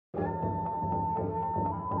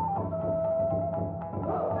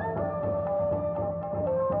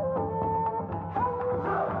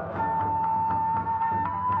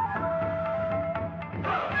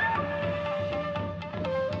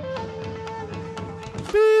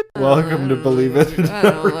Welcome to Believe It. I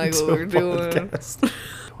don't like what we're doing.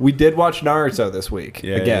 We did watch Naruto this week.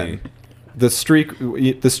 Yay. Again. The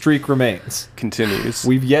streak remains. Continues.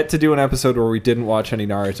 We've yet to do an episode where we didn't watch any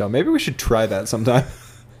Naruto. Maybe we should try that sometime.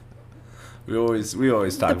 We always talk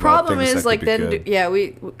The about problem things is that like could be then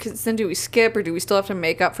good. cause then do we skip or do we still have to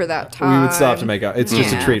make up for that time? We would still have to make up. It's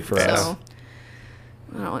just a treat for us. So,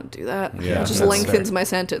 I don't want to do that. Yeah, It just that's lengthens fair. my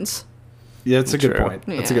sentence. Yeah, it's a good True. point.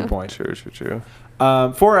 That's a Yeah. good point. True.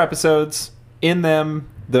 4 episodes. In them,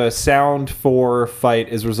 the Sound 4 fight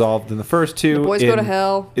is resolved in the first 2. The boys go to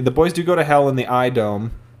hell. The boys do go to hell in the eye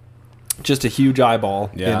dome. Just a huge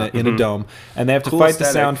eyeball Yeah. in a dome. And they have to Cool fight the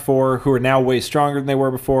aesthetic. Sound 4, who are now way stronger than they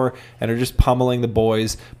were before, and are just pummeling the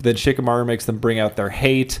boys. But then Shikamaru makes them bring out their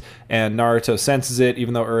hate, and Naruto senses it,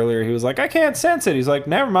 even though earlier he was like, I can't sense it. He's like,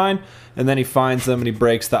 never mind. And then he finds them, and he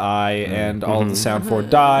breaks the eye, and all of the Sound 4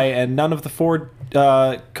 die, and none of the 4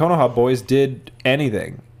 Konoha boys did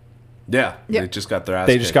anything. Yeah, Yeah. they just got their ass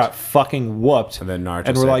They just kicked. got fucking whooped. And then Naruto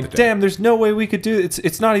and we're saved like, the day. damn, there's no way we could do it.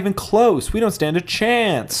 It's not even close. We don't stand a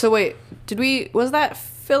chance. So wait, was that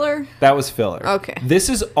filler? That was filler. Okay. This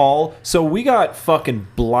is all. So we got fucking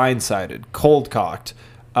blindsided, cold cocked.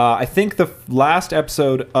 I think the last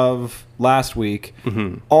episode of last week,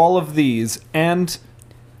 all of these and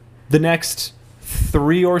the next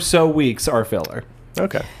 3 or so weeks are filler.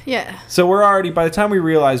 Okay. Yeah. So we're already, by the time we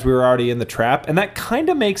realized we were already in the trap, and that kind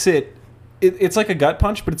of makes it's like a gut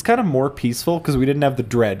punch, but it's kind of more peaceful because we didn't have the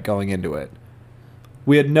dread going into it.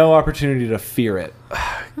 We had no opportunity to fear it.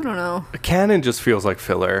 I don't know. Canon just feels like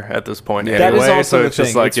filler at this point. That anyway, is also so the it's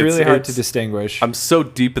just thing. like It's really hard to distinguish. I'm so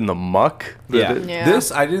deep in the muck. that Yeah. it-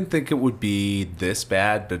 This, I didn't think it would be this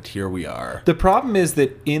bad, but here we are. The problem is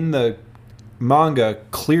that in the manga,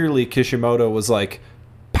 clearly Kishimoto was like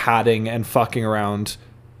padding and fucking around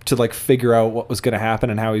to like figure out what was going to happen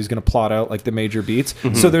and how he's going to plot out like the major beats.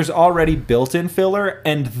 So there's already built-in filler,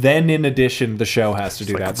 and then in addition, the show has to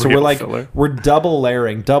do like that. So real we're like filler. we're double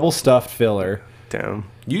layering, double stuffed filler. Damn.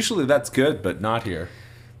 Usually that's good, but not here.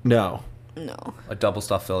 No. No. A double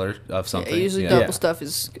stuff filler of something. Yeah, usually yeah. double Yeah. stuff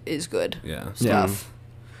is good Yeah. stuff.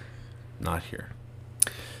 Not here.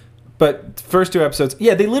 But first 2 episodes,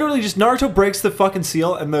 yeah, they literally just Naruto breaks the fucking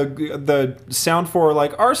seal, and the Sound 4 are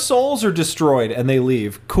like, our souls are destroyed, and they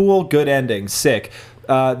leave. Cool, good ending, sick.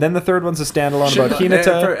 Then the third one's a standalone about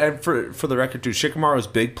Hinata. And for the record, too, Shikamaru's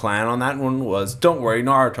big plan on that one was, don't worry,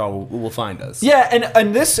 Naruto will find us. Yeah,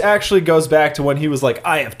 and this actually goes back to when he was like,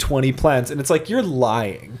 I have 20 plans, and it's like, you're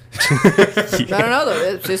lying. I don't know though.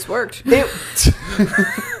 It just worked.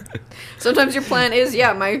 Sometimes your plan is,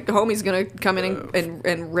 my homie's gonna come in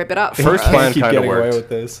and rip it up. for First us. plan keep kinda getting away worked. with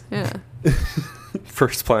this. Yeah.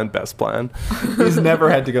 First plan, best plan. He's never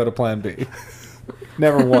had to go to plan B.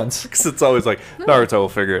 Never once. Because it's always like, Naruto will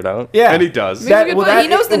figure it out. Yeah. And he does. That- good point. He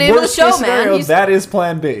knows the name of the worst show, case man. scenario, He's- that is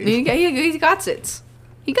plan B. He got it.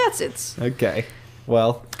 He got it. Okay.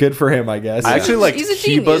 Well, good for him, I guess. I actually liked He's a Kiba's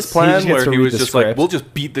genius. He plan just gets where to he read was the just like, script. we'll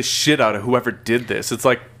just beat the shit out of whoever did this. It's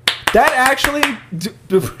like, That actually,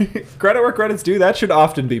 credit where credit's due, that should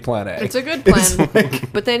often be plan A. It's a good plan,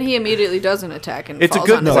 but then he immediately does an attack and It's a falls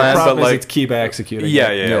good on No, his the plan, ass. problem but, is like- it's keep executing. yeah,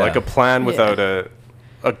 it. yeah, Yeah. like a plan without Yeah.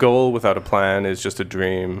 a goal without a plan is just a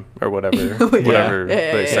dream or whatever, whatever Yeah,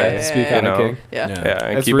 they yeah, say. yeah, Speak yeah, on you a know? king. Yeah. Yeah. Yeah,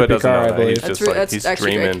 and That's Kiba Rupi doesn't Kaur, know I that. believe. He's That's just like, that's he's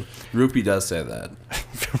actually dreaming. Rupee does say that.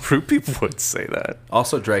 Rupi would say that.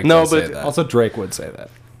 Also, Drake No, does say but that. Also, Drake would say that.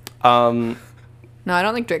 Um, No, I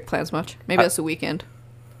don't think Drake plans much. Maybe that's the weekend.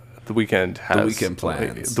 the weekend has Weeknd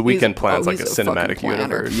plans. The weekend plans like a he's a fucking cinematic planner.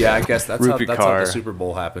 universe. yeah, I guess that's how Rupi the Kaur. Super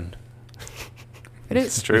Bowl happened. It is.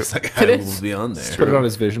 It's true. It's like, It I is. will be on there. Put it on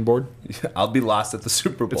his vision board. I'll be lost at the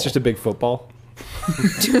Super Bowl. It's just a big football.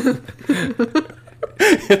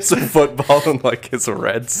 It's a football in like his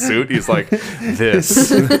red suit. He's like, this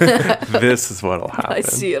is what'll happen. I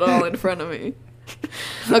see it all in front of me.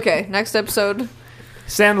 Okay, next episode.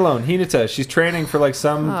 Standalone, Hinata. She's training for like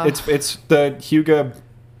some. It's the Hyuga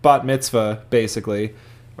bat mitzvah basically,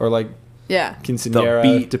 or like Yeah. quinceanera,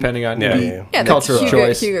 beat- depending on Yeah, the yeah. Yeah, culture that's of Hugo,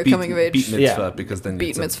 choice. Hugo coming of age. Beat mitzvah Yeah. because then Beat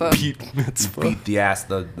it's a mitzvah. Beat mitzvah. beat the ass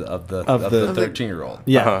of the Of the- 13-year-old.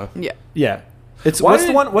 Yeah, Uh-huh. Yeah. yeah. It's Why what's the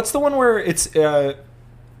did- one? What's the one where it's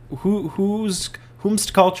whom's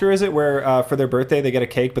culture is it where for their birthday they get a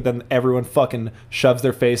cake, but then everyone fucking shoves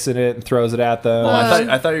their face in it and throws it at them. Oh,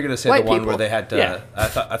 I thought you were gonna say the white one people. where they had to. Yeah. I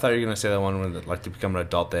thought you were gonna say the one where, like, to become an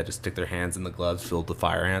adult, they had to stick their hands in the gloves filled with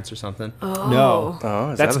fire ants or something. No, Oh,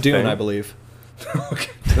 is that's that a Dune, thing? I believe.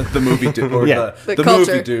 the movie Dune, or Yeah. the The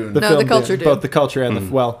culture. movie Dune. No, the film culture Dune. both the culture and the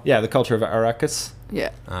the culture of Arrakis. Yeah.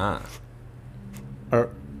 Ah,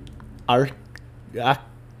 Arrakis.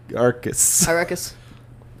 Arrakis.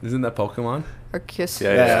 Isn't that Pokemon? Or kiss.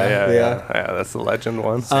 Yeah. That's the legend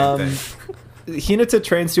one. Same thing. Hinata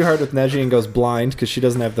trains too hard with Neji and goes blind because she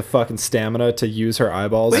doesn't have the fucking stamina to use her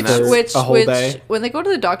eyeballs for a whole day. When they go to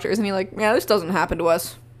the doctor, isn't he like, yeah, this doesn't happen to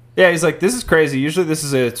us? Yeah, he's like, this is crazy. Usually this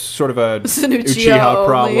is a sort of a It's an Uchiha Uchiha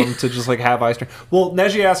problem only. to just like have eye strength. Well,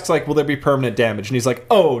 Neji asks like, will there be permanent damage? And he's like,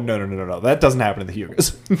 oh, no. That doesn't happen to the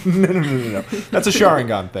Hyugas. No. That's a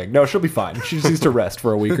Sharingan thing. No, she'll be fine. She just needs to rest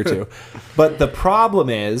for a week or two. But the problem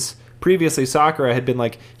is, previously Sakura had been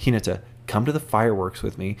like, Hinata, come to the fireworks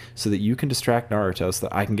with me so that you can distract Naruto so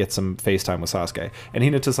that I can get some FaceTime with Sasuke. And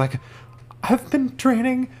Hinata's like, I've been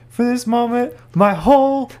training for this moment my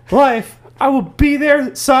whole life. I will be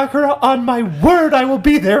there, Sakura, on my word, I will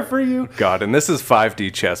be there for you. God, and this is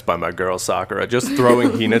 5D chess by my girl Sakura. Just throwing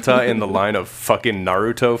Hinata in the line of fucking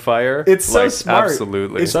Naruto fire. It's so like, smart.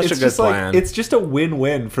 Absolutely. Such a good just like, plan. it's just a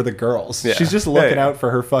win-win for the girls. Yeah. She's just looking Yeah. out for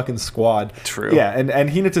her fucking squad. True. Yeah, and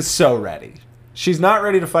Hinata's so ready. She's not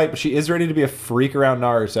ready to fight, but she is ready to be a freak around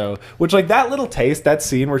Naruto. Which, like, that little taste, that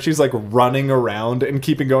scene where she's, like, running around and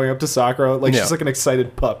keeping going up to Sakura, like, Yeah. she's like an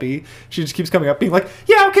excited puppy. She just keeps coming up being like,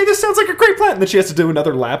 yeah, okay, this sounds like a great plan. And then she has to do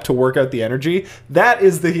another lap to work out the energy. That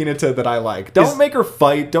is the Hinata that I like. Don't make her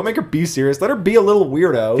fight. Don't make her be serious. Let her be a little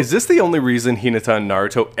weirdo. Is this the only reason Hinata and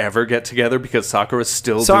Naruto ever get together? Because Sakura's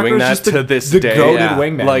still Sakura's doing that just to this the day. goated Yeah.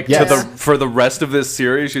 wingman. Like Yes. for the rest of this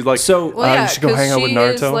series, she's like, So, Well, yeah, you should go 'cause hang out with she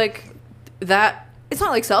Naruto. is like that. It's not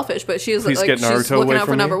like selfish, but she is Please like get she's Naruto looking away out for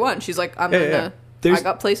from number me. one. She's like, I'm Yeah, gonna. yeah. There's- I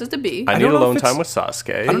got places to be. I need don't know if alone it's- time with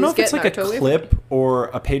Sasuke. I don't know if Please it's like get a Naruto away from clip or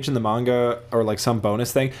a page in the manga or like some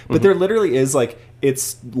bonus thing, but Mm-hmm. there literally is like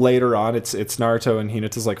it's later on. It's Naruto and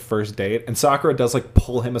Hinata's like first date, and Sakura does like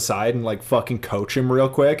pull him aside and like fucking coach him real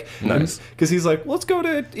quick. Nice. Because he's like, let's go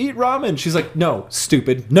to eat ramen. She's like, no,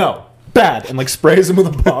 stupid, no, bad, and like sprays him with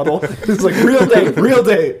a bottle. It's like real date, real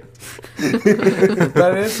date.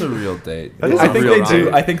 That is a real date. is I a think real they do.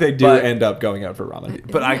 ramen. I think they do But- end up going out for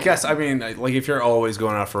ramen. But I guess, I mean, like, if you're always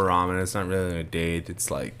going out for ramen, it's not really a date.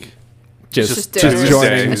 It's like Just dinner.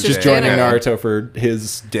 joining, It's just just joining dinner. Naruto for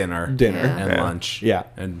his dinner. dinner. And Yeah. lunch. Yeah.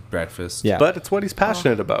 And breakfast. Yeah. But it's what he's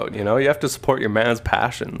passionate about, you know? You have to support your man's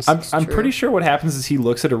passions. I'm true. pretty sure what happens is he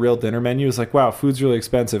looks at a real dinner menu, is like, wow, food's really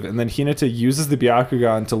expensive. And then Hinata uses the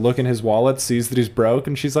Byakugan to look in his wallet, sees that he's broke,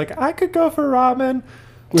 and she's like, I could go for ramen.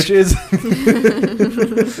 Which is...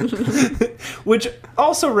 which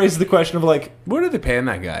also raises the question of, like, What are they paying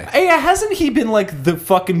that guy? hey, hasn't he been, like, the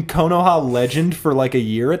fucking Konoha legend for, like, a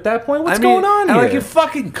year at that point? What's I mean, going on and, here? like, if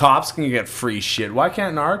fucking cops can get free shit, why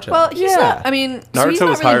can't Naruto? Well, he's Yeah. not. I mean, so he's Naruto not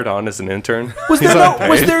was really- hired on as an intern. was He's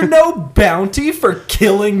unpaid. there no bounty for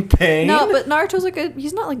killing Pain? No, but Naruto's like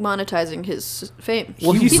he's not like monetizing his fame.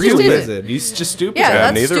 Well, he he just really isn't. isn't. He's just stupid. Yeah, Yeah,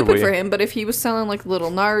 that's neither stupid we. for him. But if he was selling like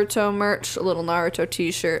little Naruto merch, a little Naruto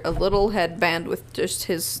T-shirt, a little headband with just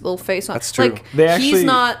his little face on, That's true. like They actually-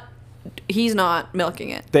 he's not milking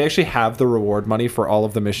it. They actually have the reward money for all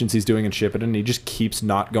of the missions he's doing in Shippuden, and he just keeps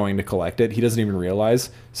not going to collect it. He doesn't even realize.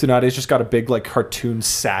 Tsunade's just got a big, like, cartoon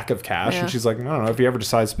sack of cash, Yeah. and she's like, I don't know if he ever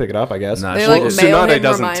decides to pick it up, I guess. Nah, They she- like Well, mail Tsunade him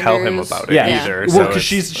doesn't tell him reminders. about it Yeah. either. Well, so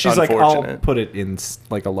because it's she's like, I'll unfortunate. put it in,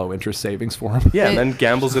 like, a low-interest savings for him. Yeah, and then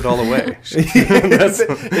gambles it all away.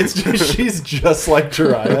 It's just, she's just like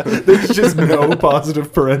Jiraiya. There's just no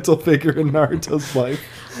positive parental figure in Naruto's life.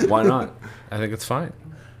 Why not? I think it's fine.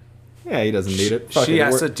 Yeah, he doesn't need it. She Fucking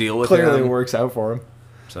has wor- to deal with Clearly him. it works out for him.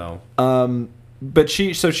 So, But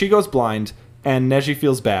she goes blind, and Neji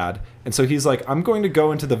feels bad, and so he's like, I'm going to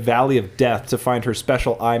go into the Valley of Death to find her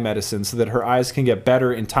special eye medicine so that her eyes can get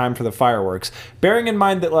better in time for the fireworks, bearing in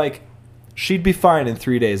mind that, like, she'd be fine in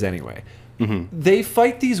 3 days anyway. They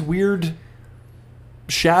fight these weird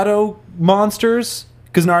shadow monsters,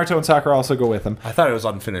 because Naruto and Sakura also go with them. I thought it was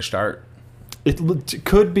unfinished art. It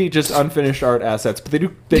could be just unfinished art assets, but they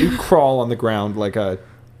do crawl on the ground like a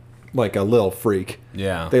little freak.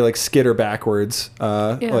 Yeah. They like skitter backwards,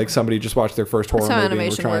 like somebody just watched their first horror That's how movie and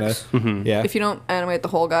animation were trying works. to. Yeah, If you don't animate the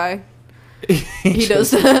whole guy, he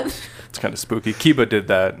does that. It's kind of spooky. Kiba did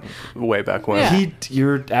that way back when. Yeah.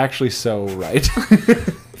 You're actually so right.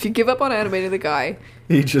 If you give up on animating the guy,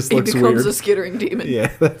 he just he looks becomes weird. a skittering demon.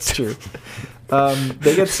 Yeah, that's true.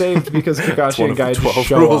 They get saved because It's Kakashi one and of the Guy just 12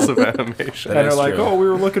 show rules up. of animation. And That they're is like, true. oh, we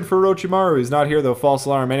were looking for Orochimaru. He's not here, though. False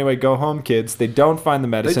alarm. Anyway, go home, kids. They don't find the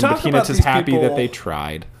medicine, but talk about Hinata's these happy that people- they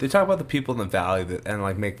tried. They talk about the people in the valley and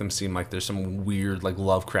like make them seem like there's some weird like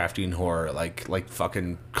Lovecraftian horror, like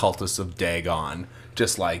fucking cultists of Dagon,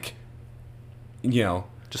 just like, you know,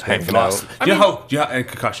 Just hanging lost- out. You know how and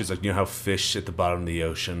Kakashi's like, you know how fish at the bottom of the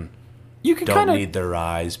ocean you can don't kind of need their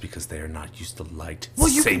eyes because they are not used to light. Well,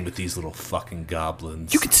 you Same can- with these little fucking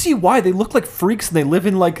goblins. you can see why they look like freaks and they live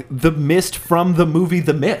in like the mist from the movie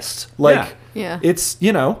The Mist. Like, Yeah. it's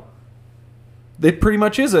it pretty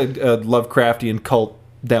much is a Lovecraftian cult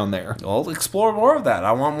down there. Well, explore more of that.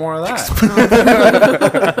 I want more of that.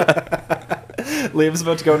 Liam's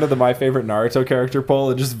about to go into the My Favorite Naruto character poll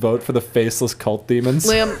and just vote for the faceless cult demons.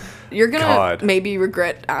 Liam, you're gonna God. maybe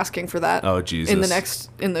regret asking for that. Oh, Jesus.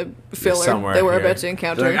 In the filler Somewhere that we're here. about to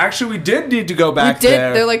encounter. They're like, actually, we did need to go we back did.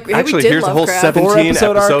 there. They're like, hey, Actually, we did here's a whole Lovecraft. 17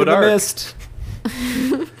 4-episode episode arc of the arc. Mist.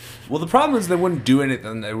 well, the problem is they wouldn't do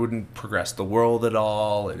anything. They wouldn't progress the world at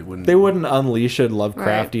all. It wouldn't. They wouldn't unleash a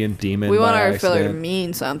Lovecraftian demon. We want by our filler to accident.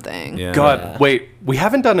 mean something. Yeah. God, wait, we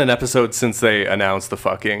haven't done an episode since they announced the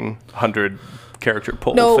fucking 100 character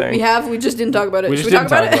poll No, thing. we have. We just didn't talk about it. We Should just we didn't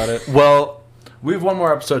talk about it? Well, We have one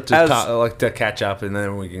more episode to As- to catch up, and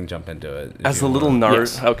then we can jump into it. if as you a little want. nerd.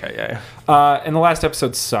 Yes. Okay, yeah. And the last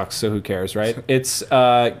episode sucks, so who cares, right? It's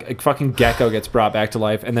fucking Gecko gets brought back to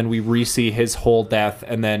life, and then we re-see his whole death,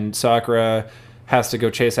 and then Sakura has to go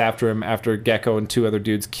chase after him after Gecko and two other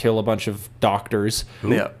dudes kill a bunch of doctors.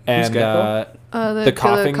 Yeah. And Gecko? the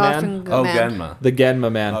coughing man? Oh, man. Genma. The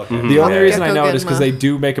Genma man. Okay. The only Yeah. reason I Gecko know it is because Genma. they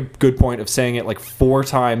do make a good point of saying it like 4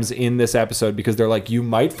 times in this episode because they're like, you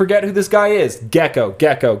might forget who this guy is. Gecko,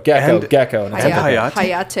 Gecko, Gecko, And- Gecko. And it's like, Hayate?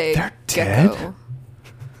 Hayate. They're Gecko. dead?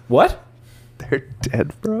 what? They're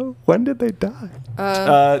dead, bro. When did they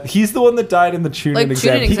die? He's the one that died in the Chunin Like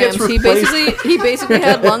exam. tuning He gets exams. replaced. He basically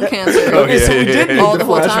had lung cancer. Oh, yeah, so we yeah, did yeah. need all the the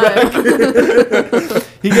whole flashback. time.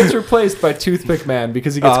 He gets replaced by Toothpick Man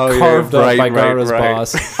because he gets Oh, yeah, carved up right, by right, Gaara's right.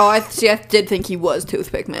 boss. Oh, I did think he was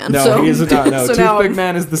Toothpick Man. No, so, he is not. No, so now Toothpick I'm-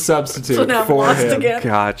 Man is the substitute So now I'm for lost him. again.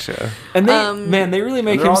 Gotcha. And they really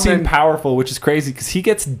make they're him all seem named- powerful, which is crazy because he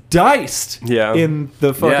gets diced Yeah. in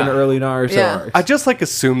the fucking Yeah. early Naruto Yeah. arcs. I just like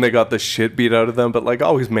assume they got the shit beat out of them, but like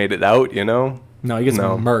always made it out, you know? No, he gets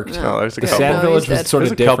No. murked. No, there's a The couple. Sand No, Village he's was dead. sort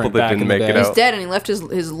There's of a couple different that back didn't in the make it day. He's out. dead, and he left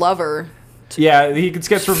his lover. Yeah, he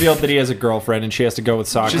gets revealed that he has a girlfriend, and she has to go with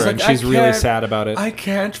Sakura, and she's really sad about it. I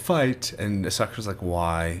can't fight. And Sakura's like,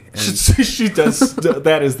 why? And she does.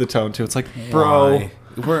 That is the tone too. It's like, bro, why?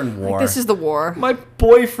 We're in war. This is the war. my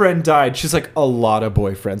boyfriend died. She's like, a lot of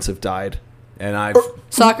boyfriends have died. and I've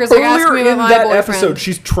Sakura's like, ask me Earlier about in my that boyfriend. episode,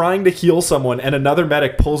 she's trying to heal someone, and another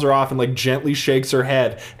medic pulls her off and like gently shakes her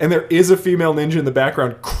head, and there is a female ninja in the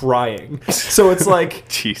background crying. So it's like,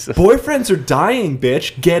 Jesus. boyfriends are dying,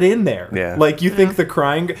 bitch. Get in there. Yeah. Like you think the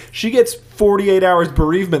crying? She gets 48 hours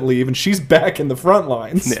bereavement leave, and she's back in the front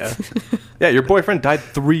lines. Yeah. Yeah, your boyfriend died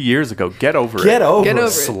 3 years ago. Get over it. Get over Get it. over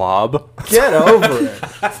it. Slob. Get over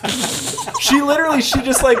it. She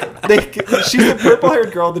just like she's the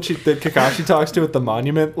purple-haired girl that Kakashi talks to at the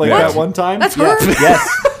monument like What? that one time. That's Yeah. her?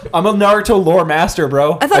 Yes. I'm a Naruto lore master,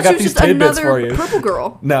 bro. I thought got she was these just tidbits another for you. purple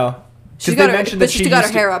girl. No. She's 'Cause got they her, mentioned but that she's she got her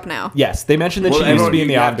used to- hair up now. Yes, they mentioned that well, she used to everyone- be in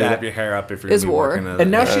the you have to Anbu. have your hair up if you're Is gonna be war. working at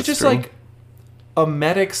And now a- she's that's just true. like a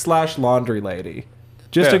medic / laundry lady.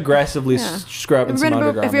 Just Yeah. aggressively Yeah. scrubbing some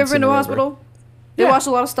undergarments. Have you ever been in to the a river. hospital? They Yeah. watch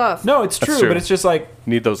a lot of stuff. No, it's true, true. but it's just like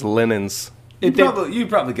Need those linens. You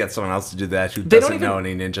probably get someone else to do that who They don't doesn't even- know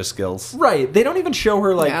any ninja skills. right. They don't even show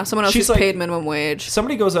her like Yeah, someone else she's who's like, paid minimum wage.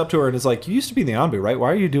 Somebody goes up to her and is like, "You used to be in the Anbu, right?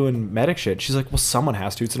 Why are you doing medic shit?" She's like, "Well, someone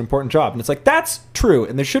has to. It's an important job." And it's like, that's true,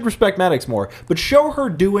 and they should respect medics more. But show her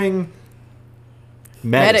doing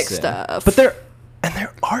Medic medicine. stuff. But there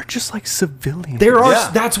are just like civilians. There are.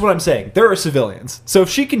 Yeah. That's what I'm saying. There are civilians. So if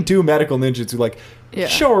she can do medical ninjutsu, like, Yeah.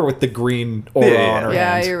 show her with the green aura Yeah, on her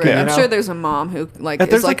Yeah, hand. you're right. you I'm know? sure there's a mom who like And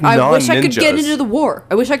is there's, like, like, I wish I could get non-ninjas. into the war.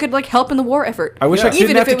 I wish I could like help in the war effort. I wish I Even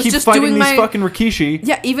didn't if have to it was keep just fighting doing these my fucking Rikishi.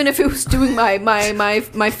 yeah, even if it was doing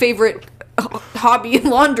my favorite hobby in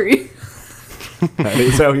laundry. That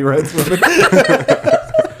is how he writes women.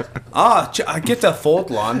 I get to fold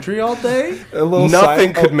laundry all day. A little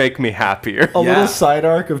Nothing side, could make me happier. a Yeah. little side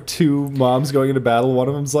arc of two moms going into battle. One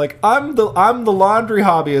of them's like, I'm the laundry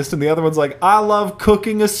hobbyist, and the other one's like, I love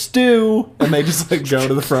cooking a stew. And they just like go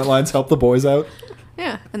to the front lines, help the boys out.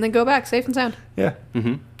 Yeah, and then go back safe and sound. Yeah.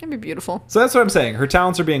 That'd be beautiful. So that's what I'm saying. Her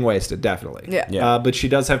talents are being wasted, definitely. Yeah. Yeah. But she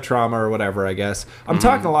does have trauma or whatever, I guess. I'm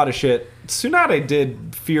talking a lot of shit. Tsunade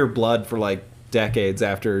did fear blood for like decades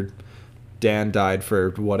after Dan died for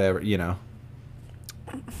whatever, you know.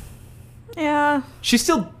 Yeah, She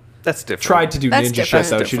still That's different. tried to do That's ninja different.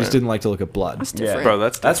 shit, though. That's She just different. didn't like to look at blood. it's different. Bro,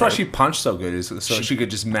 that's That's why different. she punched so good, is so she could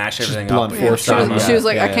just mash everything blunt up. Yeah, force she was, trauma. she was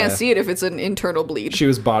like, Yeah, I can't yeah. see it if it's an internal bleed. She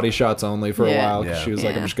was body shots only for a Yeah. while. 'Cause Yeah. She was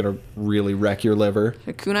like, I'm Yeah. just going to really wreck your liver.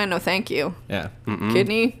 Kunai, no thank you. Yeah.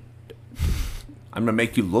 Kidney. I'm gonna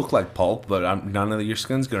make you look like pulp, but none of your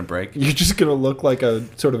skin's gonna break. You're just going to look like a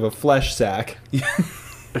sort of a flesh sack.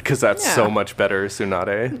 Because that's Yeah. so much better,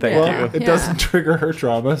 Tsunade. Thank Well, you. It Yeah. doesn't trigger her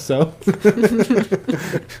trauma, so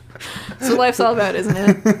That's what life's all about, isn't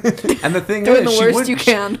it? And the thing Doing is, the worst you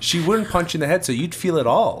can. She wouldn't punch you in the head, so you'd feel it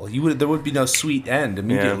all. There would be no sweet end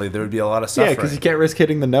immediately. There would be a lot of yeah, suffering. because you can't risk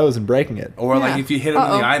hitting the nose and breaking it. Or like Yeah. if you hit them in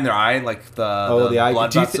Uh-oh. the eye, in their eye, like the eye.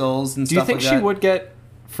 blood Do you vessels and Do you stuff think like she that. would get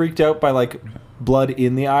freaked out by like blood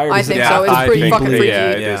in the eye? Or I does it think Yeah, so. It's I pretty think fucking that- freaky. Yeah,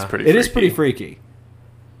 it Yeah. is pretty It freaky. is pretty freaky.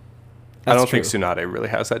 I don't That's think true. Tsunade really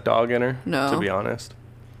has that dog in her, No. to be honest.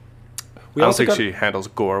 We I don't also think got- she handles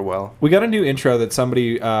gore well. We got a new intro that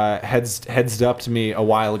somebody heads up to me a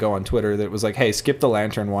while ago on Twitter that was like, "Hey, skip the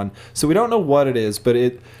lantern one." So we don't know what it is, but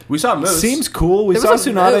it We saw a moose. seems cool. We There saw was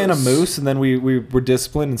a Tsunade and a moose. moose, and then we were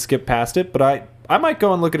disciplined and skipped past it. But I might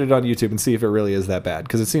go and look at it on YouTube and see if it really is that bad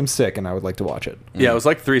because it seems sick, and I would like to watch it. Yeah, it was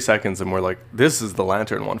like 3 seconds, and we're like, this is the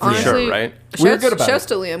lantern one for Honestly, sure, right? We were Shouts, good about shouts it.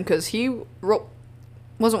 to Liam because he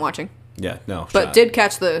wasn't watching, Yeah, no. but shot. did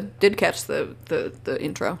catch the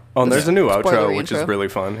intro. Oh, and The there's a new outro, spoilery which intro. is really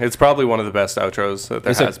fun. It's probably one of the best outros that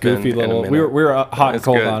there It's has a been goofy in a little. minute. We were hot and It's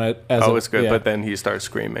cold good. on it. It's good, yeah. but then he starts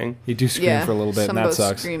screaming. You do scream Yeah, for a little bit, and that Sumbo's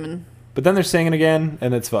sucks. Screaming. But then they're singing again,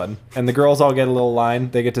 and it's fun. And the girls all get a little line.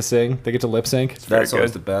 They get to sing. They get to lip sync. very That's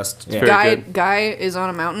always good. the best. Yeah. Very good. Guy is on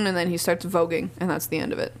a mountain and then he starts voguing, and that's the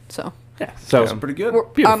end of it. So Yeah. So Yeah. Pretty good.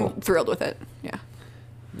 Beautiful. I'm thrilled with it. Yeah.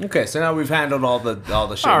 Okay, so now we've handled all the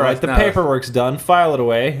shit. all right, the Now- paperwork's done. File it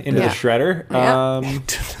away into Yeah. the shredder. Yeah.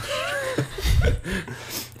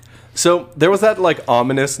 So there was that like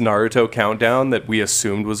ominous Naruto countdown that we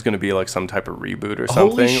assumed was going to be like some type of reboot or Holy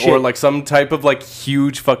something, shit. or like some type of like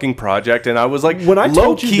huge fucking project. And I was like, When I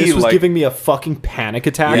told you low-key, this was like, giving me a fucking panic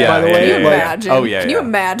attack, Yeah, by the yeah, way, yeah, Can you yeah. like, imagine? Oh, yeah, Can you yeah.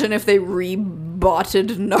 imagine if they rebotted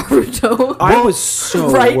Naruto? I was so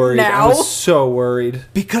Right worried. I now? was so worried.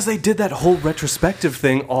 because they did that whole retrospective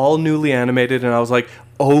thing, all newly animated, and I was like,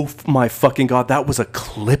 oh my fucking god, that was a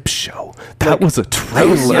clip show. That was a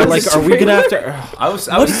trailer. Yeah, like, are we gonna have to? I was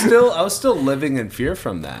still living in fear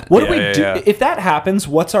from that. What do Yeah, we yeah, do yeah. if that happens?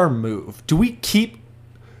 What's our move? Do we keep?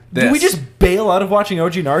 Do we This. just bail out of watching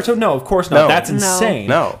OG Naruto? No, of course not. No. That's No. insane.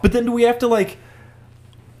 No. But then do we have to like?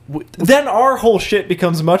 Then our whole shit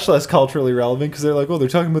becomes much less culturally relevant because they're like, oh, they're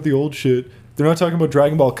talking about the old shit. They're not talking about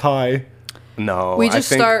Dragon Ball Kai. No, We I just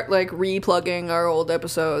think- start like replugging our old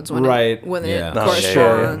episodes when Right. it, when Yeah. it Oh,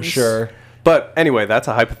 corresponds. Sure. But anyway, that's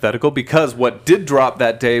a hypothetical because what did drop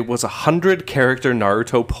that day was a 100-character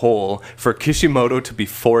Naruto poll for Kishimoto to be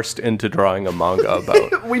forced into drawing a manga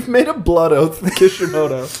about. We've made a blood oath with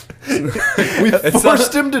Kishimoto. We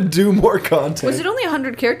forced him to do more content. Was it only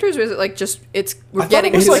 100 characters, or is it like just we're I thought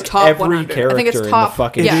getting it was to like the top every 100? character I think it's in top. the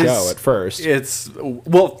fucking yeah. show at first. It's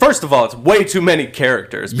well, first of all, it's way too many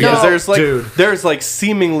characters because No. there's like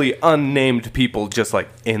seemingly unnamed people just like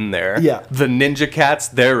in there. Yeah. The Ninja Cats,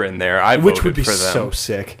 they're in there. I Which voted would be for them. so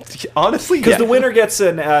sick. Honestly, Because yeah. the winner gets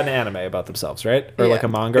an anime about themselves, right? Or Yeah. like a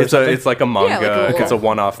manga or it's something? it's like a manga. Yeah, like a little- it's a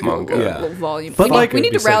one-off manga. Little volume. But, we like, need, we it'd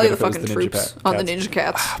need be to so rally good the if it was fucking the Ninja troops Cats. on the Ninja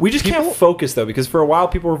Cats. We just can't focus though, because for a while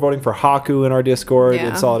people were voting for Haku in our Discord in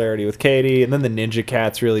Yeah. solidarity with Katie, and then the Ninja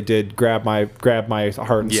Cats really did grab my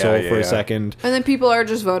heart and Yeah, soul yeah, for a yeah. second. And then people are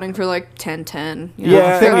just voting for like 10-10. You know,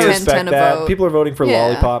 Yeah, thing I is- respect a that. vote. People are voting for Yeah.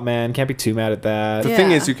 Lollipop Man. Can't be too mad at that. The Yeah.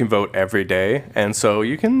 thing is, you can vote every day, and so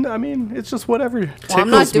you can. I mean, it's just whatever tickles Well, I'm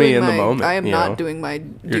not doing me in my, the moment. I am you not know? doing my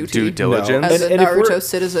Your duty due diligence. as And a if we're- Naruto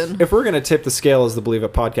citizen. If we're gonna tip the scale as the Believe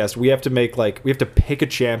It podcast, we have to pick a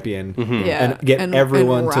champion Yeah, and get and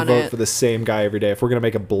everyone to run vote it. for the same guy every day. If we're gonna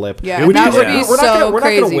make a blip, Yeah, we that just- would be we're not so gonna, we're not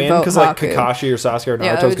crazy. gonna win Vote because like Haku. Kakashi or Sasuke or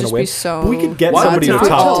Yeah, that Naruto's would gonna just win. be so But we could get Why somebody in would the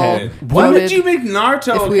top Naruto? 10. Why would Voted you make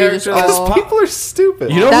Naruto if a we just character? all- People are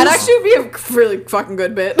stupid. You know That who's- actually would be a really fucking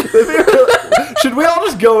good bit. Should we all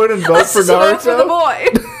just go in and vote for Just vote for the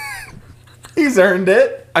Naruto? boy. He's earned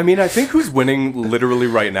it. I mean, I think who's winning literally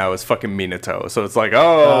right now is fucking Minato. So it's like,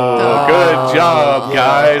 oh, good job,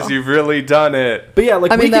 guys. You've really done it. But yeah,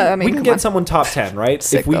 like I mean, we can come get on. someone top 10, right?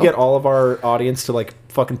 Sick, if we though. get all of our audience to like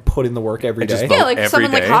fucking put in the work every And just day. vote. Yeah, like every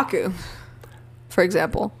someone day. like Haku, for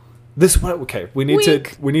example. This one, okay. We need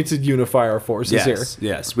Weak. to unify our forces Yes,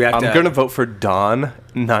 yes. We have I'm to. gonna vote for Don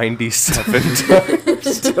 97. here.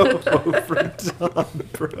 Still vote for Don,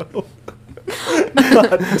 bro.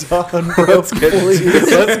 Not Don, bro. Let's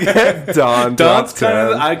get Don. Don's top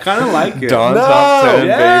 10. I kind of like it. Don No, top 10,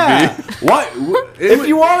 yeah. baby. What? If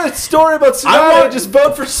you want a story about I Tsunade, want- just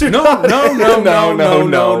vote for Tsunade.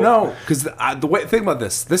 No. Because the way, think about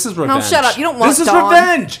this. This is revenge. shut up. You don't want This is Dawn.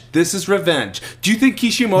 revenge. This is revenge. Do you think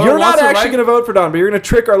Kishimoto You're wants not to actually write- going to vote for Don, but you're going to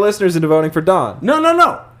trick our listeners into voting for Don.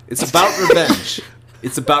 No. It's about revenge.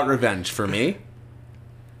 It's about revenge for me.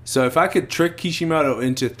 So if I could trick Kishimoto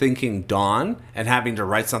into thinking Dawn and having to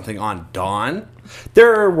write something on Dawn,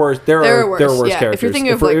 There are worse. There are worse yeah. characters. If you're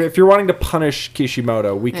thinking of, like- if you're wanting to punish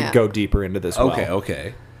Kishimoto, we could Yeah. go deeper into this.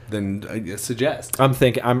 okay. Then I suggest. I'm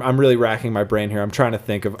thinking. I'm really racking my brain here. I'm trying to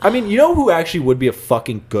think of. I mean, you know who actually would be a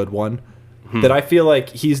fucking good one? That I feel like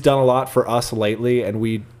he's done a lot for us lately, and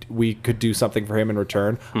we could do something for him in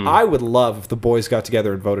return. I would love if the boys got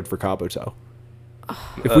together and voted for Kabuto.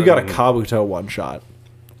 If we got a Kabuto one shot,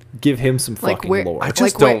 give him some Like fucking where? lore. I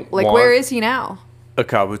just like don't where, want- where is he now? A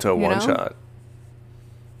Kabuto You one know? shot.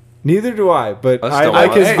 Neither do I, but I just I don't like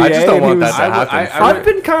want- his I VA, just don't and he want was- that to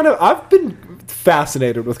happen. I've been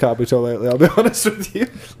fascinated with Kabuto lately. I'll be honest with you.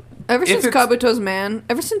 Ever since it's- Kabuto's Man,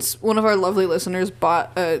 ever since one of our lovely listeners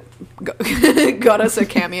got us a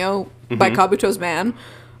cameo by Kabuto's Man,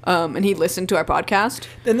 and he listened to our podcast.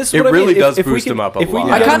 And this is It what I really mean. does if we boost can- him up a if we lot.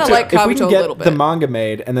 can I get kinda him like if we can Kabuto a get little the bit. manga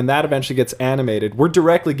made, and then that eventually gets animated, we're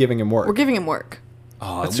directly giving him work. We're giving him work.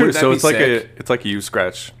 Oh, That's true. wouldn't that So be it's like sick? it's like you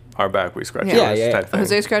scratch our back, we scratch Yeah, yours yeah. type thing.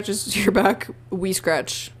 Jose scratches your back, we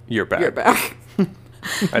scratch Your back. your back,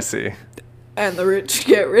 I see. and the rich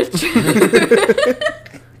get rich.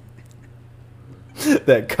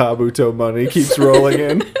 That Kabuto money keeps rolling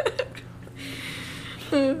in.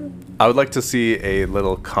 I would like to see a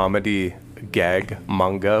little comedy gag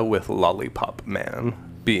manga with Lollipop Man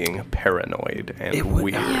being paranoid and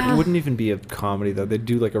weird. It wouldn't even be a comedy though. They'd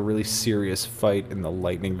do like a really serious fight in the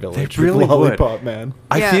Lightning Village really with would. Lollipop Man.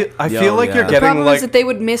 Yeah. I feel like yeah. you're The The getting problem like is that they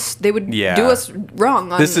would Yeah. do us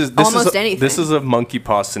wrong on this is almost a, anything. This is a monkey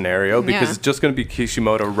paw scenario because Yeah. it's just going to be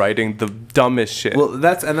Kishimoto writing the dumbest shit. Well,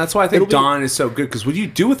 that's why I think It'll be- Dawn is so good. Because what do you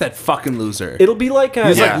do with that fucking loser? It'll be like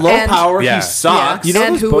He's Yeah. like low And- power. Yeah. He sucks. you know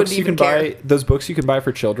And those who books would you can even care? buy. Those books you can buy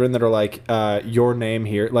for children that are like your name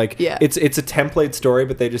here. Like Yeah. it's a template story,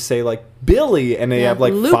 but they just say like Billy, and they Yeah. have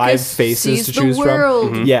like Lucas 5 faces sees to the choose world.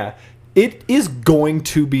 from. Yeah, it is going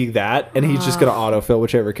to be that, and he's just gonna autofill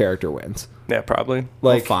whichever character wins. yeah, probably.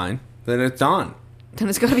 Well, Like fine. Then it's Dawn. Then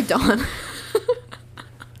it's gotta be Dawn.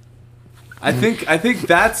 I think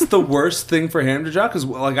that's the worst thing for him to draw because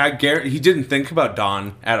like I guarantee he didn't think about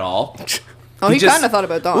Dawn at all. Oh, he just- kind of thought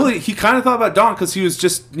about Dawn. Well, he kind of thought about Dawn because he was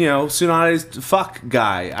just Tsunade's fuck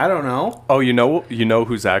guy. I don't know. Oh, you know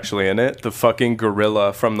who's actually in it? The fucking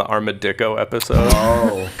gorilla from the Armadillo episode.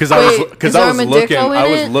 Oh, Because Wait, is I was looking Armadillo in I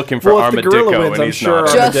was it? looking for Well, if the gorilla Armadillo wins, and I'm he's sure not.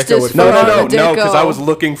 Armadillo Justice would- for No, Armadillo. because I was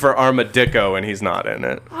looking for Armadillo and he's not in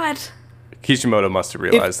it. What? Kishimoto must have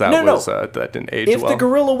realized that no, no. was that didn't age if well. the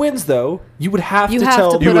gorilla wins, though, you would have You to have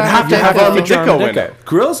tell. to put you would have to have Armadillo. Armadillo in it.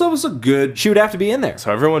 Gorilla was a good. She would have to be in there.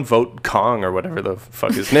 So everyone vote Kong or whatever the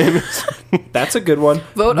fuck his name is. That's a good one.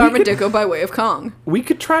 Vote We could- Armadillo by way of Kong. We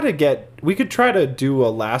could try to do a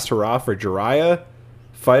last hurrah for Jiraiya.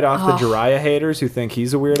 Fight off the Jiraiya haters who think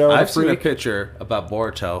he's a weirdo and a I've seen a freak. picture about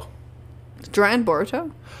Boruto. Jiraiya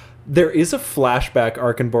Boruto? There is a flashback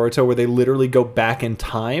arc in Boruto where they literally go back in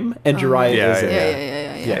time and Jiraiya Yeah, is in yeah.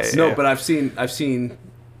 it. Yeah. Yes. No, but I've seen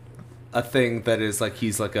a thing that is like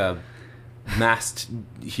he's like a masked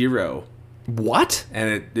hero, What?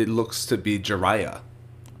 and it looks to be Jiraiya.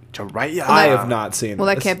 Jiraiya. I have not seen Well,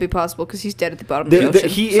 that this. can't be possible because he's dead at the bottom of the ocean.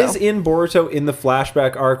 He so. is in Boruto in the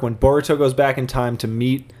flashback arc when Boruto goes back in time to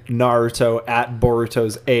meet Naruto at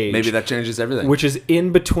Boruto's age. Maybe that changes everything. which is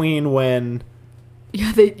in between when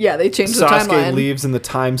Yeah, they changed the Sasuke timeline. leaves in the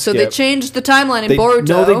time So skip. they changed the timeline in They- Boruto.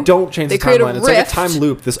 No, they don't change They the create timeline. a It's like a rift. time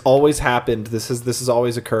loop. This always happened. This has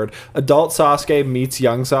always occurred. Adult Sasuke meets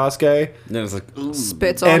young Sasuke, and it was like, ooh.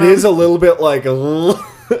 Spits on and him. is a little bit like,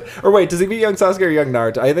 or wait, does he meet young Sasuke or young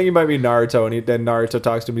Naruto? I think he might be Naruto, and then Naruto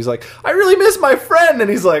talks to him. He's like, I really miss my friend, and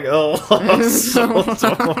he's like, oh,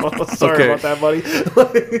 sorry Okay. about that, buddy.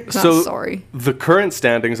 Not So sorry. the current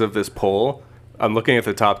standings of this poll, I'm looking at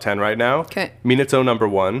the top 10 right now. 'Kay. Minato number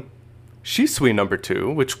 1, Shisui number 2,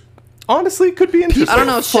 which honestly could be interesting. I don't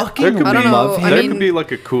know. Shit. fucking I don't know. love him. I There mean, could be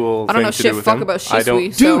like a cool I don't thing know to shit do with fuck him. about I don't,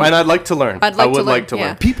 Shisui, so- and I'd like to learn. I'd like I would to learn, like to yeah.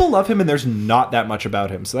 learn. People love him, and there's not that much about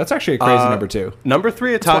him. So that's actually a crazy number 2. Number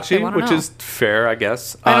 3, what they Itachi, wanna which know. is fair, I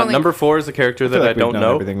guess. I don't think- Number 4 is a character that feel I like we've don't known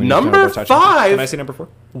know. everything we need to know Number about Itachi. 5, Can I say number 4?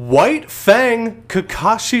 White Fang,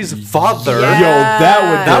 Kakashi's father. Yeah.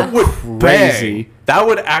 Yo, That would crazy. bang. That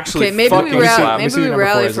would actually Okay, maybe fucking we slap. Let me maybe see we your number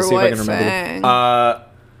rally four is. for Let's see if I White can remember Fang.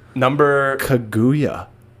 Number Kaguya.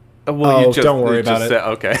 well, Oh, you just, don't worry you about just it. Said,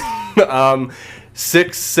 okay.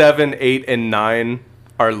 6, 7, 8, and 9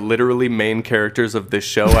 are literally main characters of this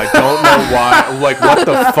show. I don't know why. Like, what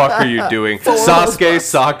the fuck are you doing? Sasuke,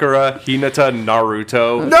 Sakura, Hinata,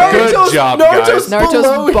 Naruto. Good job, guys. Naruto's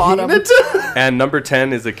below bottom. Hinata. And number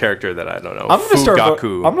 10 is a character that I don't know. I'm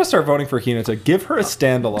Fugaku. gonna start voting for Hinata. Give her a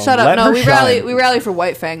standalone. Shut up. Let No, her we shine. rally for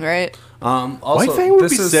White Fang, right? Also, White Fang would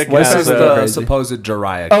this be is, sick This as is a- the crazy. supposed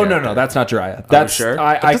Jiraiya. Oh no, character. no, that's not Jiraiya. That's sure?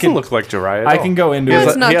 I That doesn't can look like Jiraiya. I can go into No, it.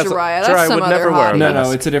 it's not He has Jiraiya. Jiraiya That's some would other never wear a hottie. No, mask.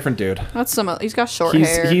 no, it's a different dude. That's some. He's got short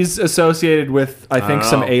hair. He's associated with I think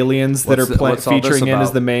some know. aliens that are What's all this featuring in about?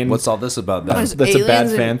 as the main. What's all this about then? Is that's a bad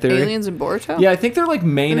aliens fan and- theory. Aliens in Boruto. Yeah, I think they're like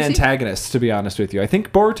main Let me see. antagonists. To be honest with you, I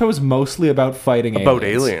think Boruto is mostly about fighting About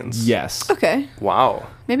aliens? Yes, Okay. Wow.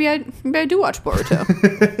 Maybe I do watch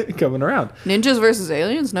Boruto. coming around. Ninjas versus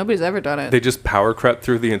aliens. Nobody's ever done it. They just power crept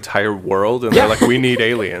through the entire world, and they're like, we need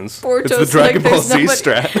aliens. Boruto's It's the Dragon like, Ball there's Z nobody-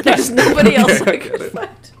 strat. There's nobody else I could find.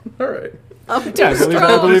 All right. I'm too Yeah,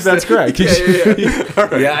 I believe that's correct.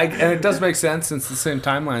 Yeah, and it does make sense since the same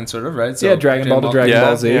timeline, sort of, right? So Yeah, Dragon Ball to Dragon Yeah,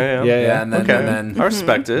 Ball Z. yeah, yeah. Yeah, and then, Okay. and then I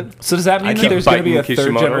respect it. So does that mean that keep there's going to be a biting third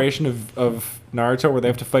Kishimoto. generation of Naruto where they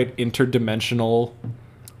have to fight interdimensional?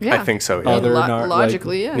 Yeah. I think so, yeah. Other Nar-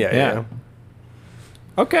 logically, Yeah, yeah. yeah.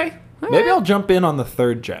 Okay, maybe I'll jump in on the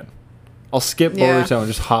third gen. I'll skip Yeah. Boruto and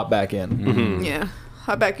just hop back in. Mm-hmm. Yeah.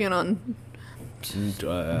 Hop back in on.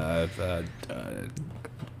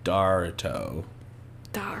 Naruto.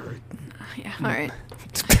 Yeah. All right.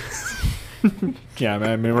 Yeah,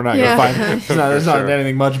 I mean we're not Yeah. gonna find. There's not sure.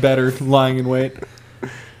 anything much better lying in wait.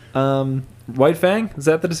 White Fang, is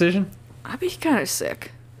that the decision? I'd be kind of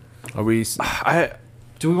sick. Are we?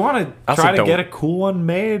 Do we want to Also try to don't- get a cool one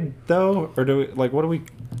made though, or do we like what do we?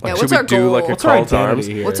 Yeah, Should what's we our do goal? like a What's our call to arms?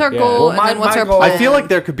 identity here? What's our Yeah. goal? Well, and my- then what's my our goal- plan? I feel like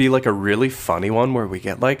there could be like a really funny one where we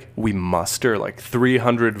get like we muster like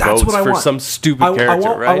 300 That's votes what I for want. some stupid character,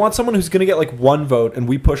 want, right? I want someone who's going to get like one vote, and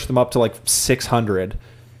we push them up to like 600.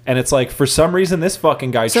 And it's like for some reason this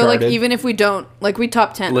fucking guy So charted. like even if we don't like we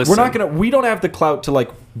top 10 Listen. we're not gonna. We don't have the clout to like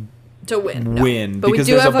to win. no. win But because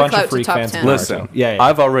we do there's have a bunch clout of freak to top fans. 10. in Naruto. Listen, yeah.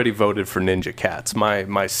 I've already voted for Ninja Cats.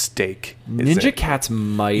 My stake. Is Ninja it. Cats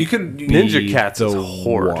might. You can- be Ninja Cats the is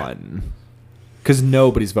horde. one because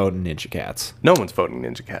nobody's voting Ninja Cats. No one's voting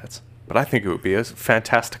Ninja Cats, but I think it would be a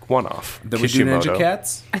fantastic one-off. Did we do Ninja Kishimoto.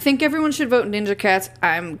 Cats? I think everyone should vote Ninja Cats.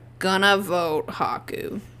 I'm gonna vote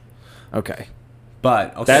Haku. Okay,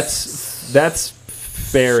 But okay. that's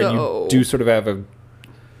fair, and So- you do sort of have a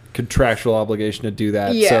contractual obligation to do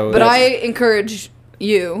that. Yeah, so but that's- I encourage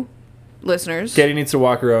you, listeners. Katie needs to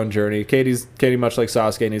walk her own journey. Katie, much like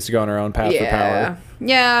Sasuke, needs to go on her own path for power.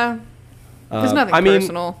 Yeah. There's nothing I mean-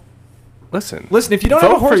 personal. Listen, Listen, if you don't vote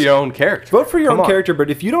have a horse, for your own character. vote for your Come own on. character. But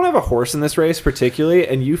if you don't have a horse in this race, particularly,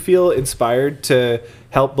 and you feel inspired to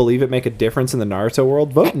help believe it make a difference in the Naruto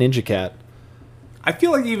world, vote Ninja Cat. I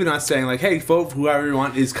feel like even us saying like, "Hey, vote for whoever you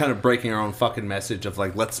want," is kind of breaking our own fucking message of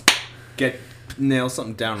like, let's nail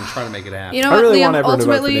something down and try to make it happen. You know I what, really Liam? want everyone to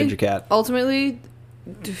vote for ultimately, Ninja Cat. ultimately,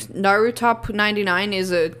 Naruto Top 99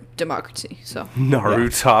 is a democracy. So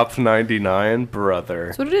Naruto Top 99, brother.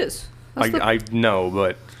 that's what it is. That's, the, I know,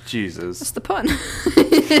 but Jesus. that's the pun.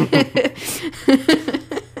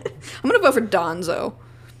 I'm gonna vote for Donzo.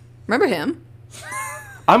 Remember him?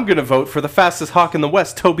 I'm gonna vote for the fastest hawk in the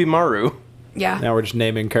West, Toby Maru. Yeah. Now we're just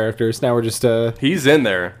naming characters. Now we're just. He's in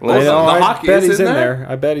there. I Listen, know. the I Hawk bet is he's in in there? there.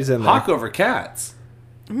 I bet he's in there. Hawk over cats.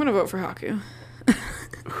 I'm gonna vote for Haku.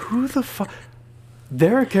 who the fuck?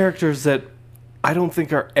 There are characters that I don't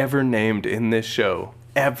think are ever named in this show.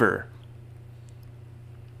 Ever.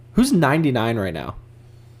 Who's 99 right now?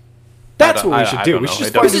 That's what we should do. don't We know. should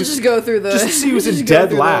just I don't- We fucking should just go through the. just see who's in just go dead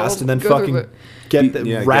through the last, whole- and then go through fucking the-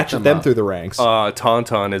 get ratchet them them up. through the ranks.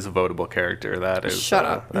 Tauntaun is a votable character. That is. Shut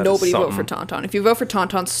up. that is Nobody vote for something. Tauntaun. If you vote for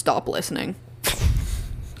Tauntaun, stop listening.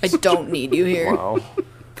 I don't need you here. Wow.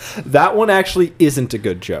 That one actually isn't a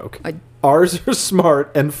good joke. I- Ours are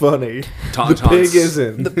smart and funny. The Tauntaun's- pig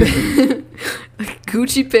isn't.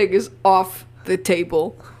 Gucci Pig is off the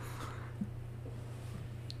table.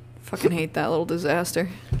 Fucking hate that little disaster.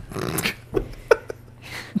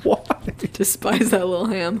 Why? Despise that little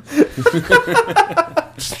ham.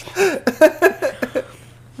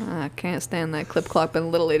 I can't stand that clip clopping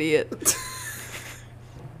little idiot.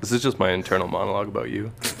 This is just my internal monologue about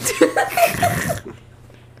you.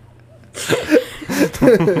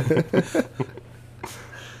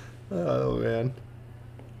 Oh man.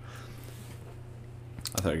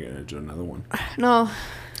 I thought you were gonna do another one. No,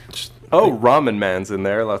 Oh, Ramen Man's in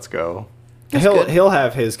there. Let's go. He'll good. he'll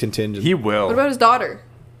have his contingent. He will. what about his daughter?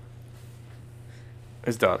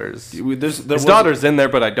 His daughter's. His daughter's in there,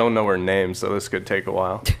 but I don't know her name, so this could take a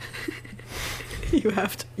while.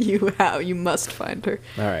 You must find her.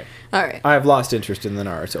 All right. All right. I have lost interest in the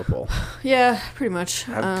Naruto poll. Yeah, pretty much.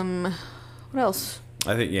 What else?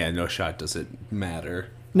 I think no shot does it matter.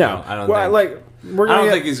 No, I don't well, think. like we're I gonna don't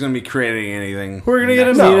get, think he's gonna be creating anything. we're gonna get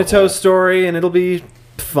a next Minato level. story, and it'll be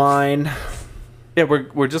fine. Yeah,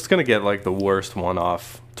 we're just gonna get like the worst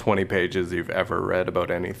one-off 20 pages you've ever read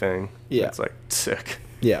about anything. Yeah. It's like sick.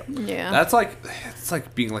 Yeah. Yeah. That's like, it's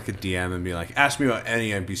like being like a DM and being like, ask me about any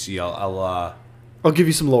NPC, I'll give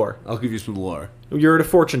you some lore. I'll give you some lore. You're a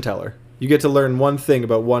fortune teller. You get to learn one thing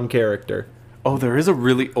about one character. Oh, there is a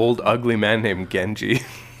really old, ugly man named Genji.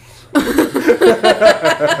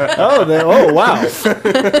 Oh wow.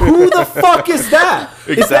 Who the fuck is that?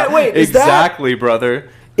 Is that wait? Is exactly, brother.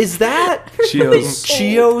 that Chio's.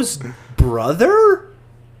 Chio's brother?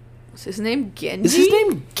 Is his name Genji? Is his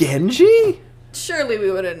name Genji? Surely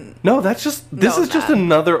we wouldn't. No, that's just this No, is just that.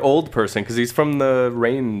 another old person because he's from the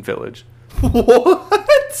Rain Village.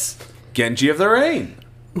 What? Genji of the Rain.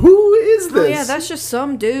 Who is this? Oh yeah, that's just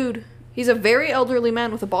some dude. He's a very elderly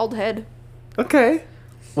man with a bald head. okay.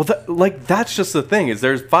 Well, that's just the thing is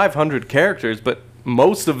there's 500 characters, but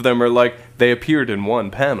most of them are like they appeared in one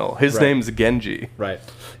panel. His Right. name's Genji. Right.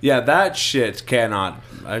 Yeah, that shit cannot.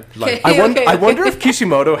 Okay. I wonder if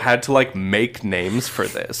Kishimoto had to like make names for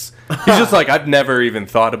this. He's just like I've never even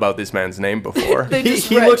thought about this man's name before. They He, just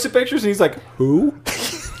he read- looks at pictures and he's like, who?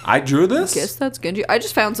 I drew this. Guess that's Genji. I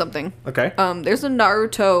just found something. Okay. There's a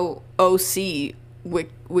Naruto OC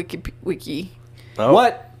wiki. Oh.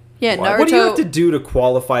 What? Yeah, Naruto. What do you have to do to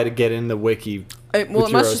qualify to get in the wiki? Well, with it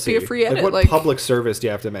must your just be a OC? free edit. What Like, public service do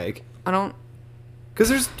you have to make? I don't. Because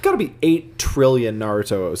there's got to be 8 trillion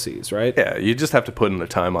Naruto OCs, right? Yeah, you just have to put in the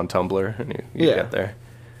time on Tumblr and you Yeah. get there.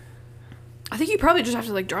 I think you probably just have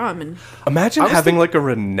to like draw him and. Imagine I was having like a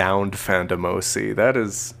renowned fandom OC. That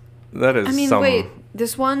is I mean, some wait.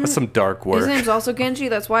 This one. that's some dark work. His name's also Genji.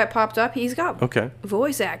 That's why it popped up. He's got Okay.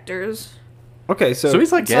 voice actors. Okay, so, So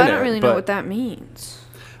he's like So in I don't it, really know but what that means.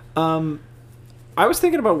 I was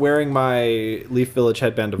thinking about wearing my Leaf Village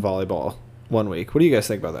headband to volleyball one week. What do you guys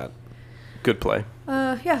think about that? good play.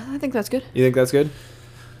 Yeah, I think that's good. You think that's good?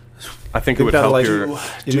 I think it Think would that'll, help like, your.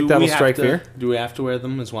 You think that'll strike fear? Do we have to wear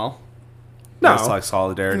them as well? No. That's like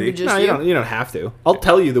solidarity. We just- No, you? you don't have to. I'll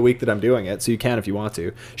tell you the week that I'm doing it, so you can if you want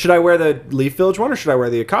to. Should I wear the Leaf Village one, or should I wear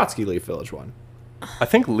the Akatsuki Leaf Village one? I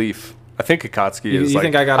think Leaf. I think Akatsuki You is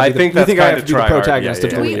think like. I gotta I be the- think you that's think I kind have of to be the try hard. protagonist Yeah,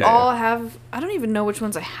 of yeah, the Do week? we yeah, yeah. all have? I don't even know which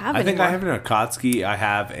ones I have. I think I anymore. have an Akatsuki. I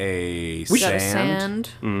have a We got a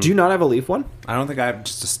sand. sand. Do you not have a Leaf one? I don't think I have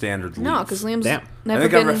just a standard leaf. No, because Liam's Damn. never I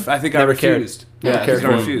think been. I think I Never cared. refused. Never Yeah, I cared think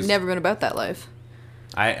I for him. refused. never been about that life.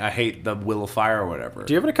 I hate the Will of Fire or whatever.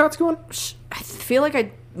 Do you have an Akatsuki one? I feel like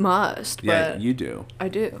I must, Yeah, but you do. I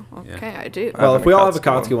do. Okay, I do. Well, have if an we all have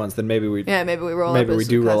Akatsuki Akatsuki ones, then maybe we Yeah, maybe we roll. maybe up we as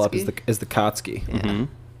do roll up Akatsuki. as the Katsuki.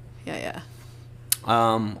 Yeah.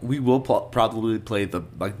 We will probably play the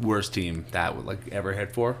like worst team that would like ever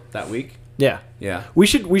hit for that week. Yeah. Yeah. We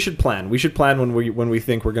should plan. We should plan when we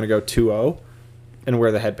think we're gonna go 2-0 and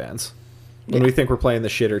wear the headbands. When we think we're playing the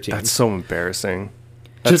shitter team. That's so embarrassing.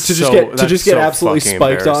 To That's just get so absolutely fucking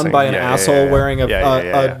spiked on by an embarrassing. Yeah, asshole yeah. wearing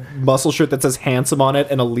Yeah. a muscle shirt that says handsome on it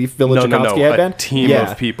and a Leaf Village No, Akatsuki a headband. team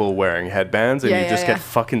Yeah. of people wearing headbands, and Yeah, you yeah, just yeah. get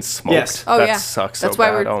fucking smoked. Yes. Oh, that yeah. sucks That's so why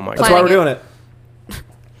bad. we're Oh my That's god. why we're planning doing it.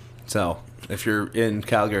 So if you're in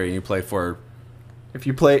Calgary and you play for, If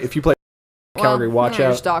you play Calgary, watch You're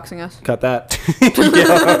out. just doxing us. Cut that.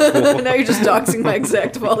 Now you're just doxing my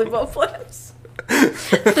exact volleyball players.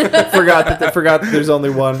 forgot that there's only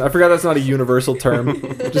one. I forgot that's not a universal term.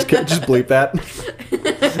 Just bleep that.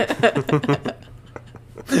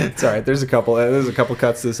 It's all right. There's a couple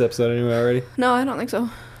cuts to this episode anyway already. No, I don't think so.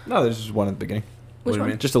 No, there's just one at the beginning. Which do you one?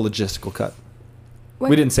 mean? Just a logistical cut. What?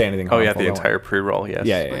 We didn't say anything. Oh yeah, harmful, the don't entire pre-roll. Yes.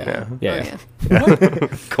 Yeah, yeah, yeah. Oh, Yeah. yeah.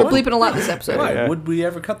 We're bleeping a lot this episode. why Yeah. would we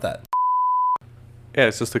ever cut that? Yeah,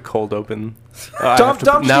 it's just a cold open.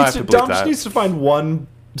 Dom now I have to believe just that. needs to find one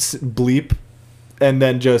bleep and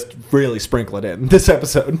then just really sprinkle it in this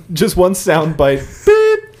episode. Just one sound bite,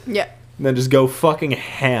 beep, Yeah. and then just go fucking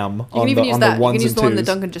ham You on can even the use on that. the You ones can use and the one that twos.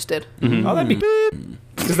 Duncan just did. Oh, that'd be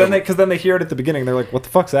because then they hear it at the beginning. They're like, "What the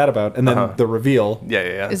fuck's that about?" And then Uh-huh. the reveal. Yeah, yeah,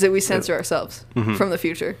 yeah. Is that we censor ourselves from the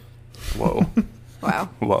future. Whoa, Wow.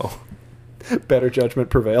 whoa. Better judgment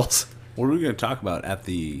prevails. What are we going to talk about at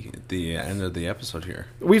the end of the episode here?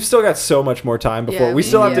 We've still got so much more time before Yeah, we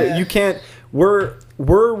still have yeah. to. You can't. We're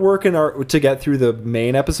working to get through the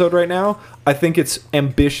main episode right now. I think it's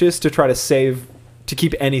ambitious to try to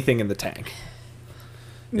keep anything in the tank.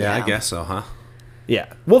 Yeah, I Yeah. guess so, huh? Yeah,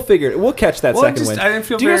 we'll figure it. We'll catch that Well, second just- win. I didn't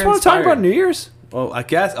feel Do you guys very want to talk inspired. about New Year's? Oh, I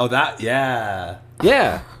guess. Oh, that. Yeah.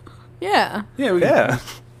 Yeah, Yeah. Yeah. We Yeah.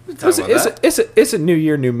 can talk about that. it's a new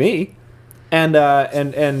year, new me, and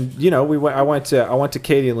you know I went to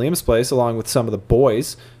Katie and Liam's place along with some of the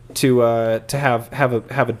boys to have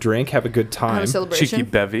a drink, have a good Have time, a celebration. Cheeky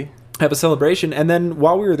bevy. have a celebration, and then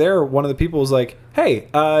while we were there, one of the people was like, "Hey,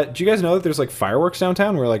 do you guys know that there's like fireworks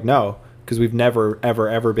downtown?" We were like, "No," because we've never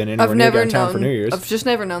ever been anywhere I've near never downtown known. for New Year's. I've just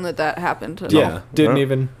never known that happened. At Yeah, all. didn't Huh.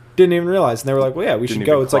 even realize, and they were like, "Well, yeah, we Didn't should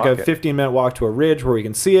go. even It's like a clock it. 15-minute walk to a ridge where we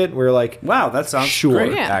can see it." And we were like, Wow, that sounds Sure.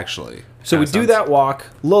 great, Yeah. actually. so we Kinda do sounds- that walk,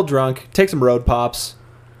 a little drunk, take some road pops.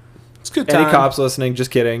 It's a good Any time. cops listening?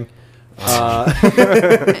 Just kidding.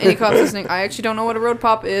 Any cops listening? I actually don't know what a road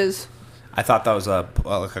pop is. I thought that was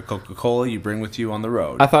like a Coca-Cola you bring with you on the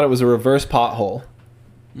road. I thought it was a reverse pothole.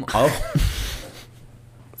 Oh,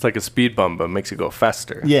 It's like a speed bump, but makes you go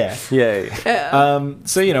faster. Yeah. Yay.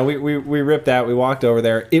 So you know, we ripped that. We walked over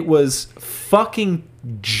there. It was fucking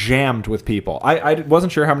jammed with people. I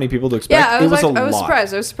wasn't sure how many people to expect. Yeah, I it was was like, a I was lot.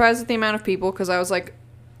 surprised. I was surprised at the amount of people because I was like,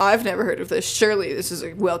 I've never heard of this. Surely this is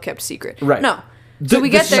a well kept secret. Right. No. So we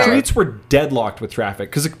the get there. streets were deadlocked with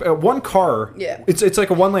traffic because one car. Yeah. It's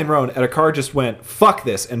like a 1-lane road, and a car just went fuck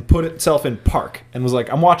this and put itself in park and was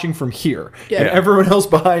like, I'm watching from here. Yeah. And everyone else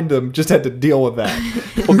behind them just had to deal with that.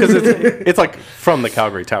 Well, because it's like from the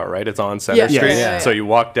Calgary Tower, right? It's on Center Yeah. Street. Yeah, yeah, So yeah. you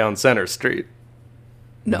walk down Center Street.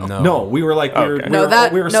 No. No, we were like, we were, Okay. we No, were,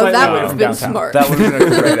 that we were no, slightly that away would have from been downtown. smart. that would have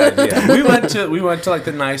been a great idea. We went to like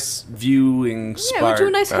the nice viewing spot. Yeah, we went to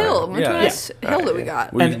a nice hill. We went to a yeah. nice hill that we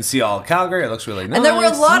got. Where you can see all of Calgary. It looks really nice. And there were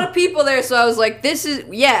a lot of people there, so I was like, "This is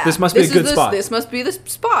This must be a good spot. This must be the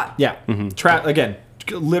spot." Yeah. Again,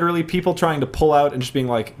 literally people trying to pull out and just being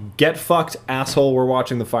like, "Get fucked, asshole! We're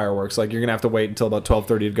watching the fireworks. Like you're gonna have to wait until about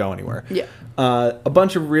 12:30 to go anywhere." Yeah. A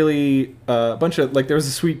bunch of like there was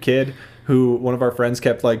a sweet kid who one of our friends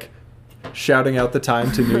kept like shouting out the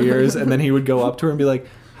time to New Year's, and then he would go up to her and be like,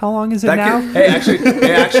 "How long is it That now?" kid, hey,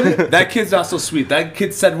 actually, that kid's not so sweet. That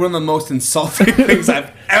kid said one of the most insulting things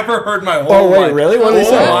I've ever heard in my whole Oh, wait, life. really? What did he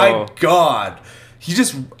say? Oh my Oh. god! He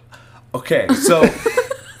just okay. So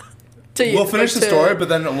To you- we'll finish the to- story, but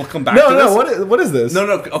then we'll come back. No, to no. this. What is this? No.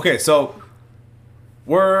 Okay, so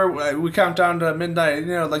we count down to midnight. You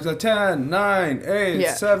know, like the 10, 9, 8,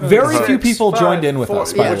 Yeah. 7. Very 6, few people 5, joined in with 4,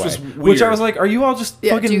 us, by Yeah. the way. which was Which I weird. was like, "Are you all just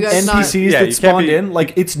Yeah, fucking do you guys not- NPCs Yeah, you that can't spawned be- in?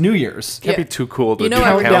 Like it's New Year's." Can't Yeah. be too cool to You know do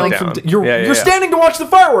I would countdown. like Countdown from you're Yeah, you're yeah. standing to watch the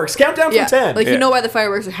fireworks. Countdown Yeah, from 10. like Yeah. you know why the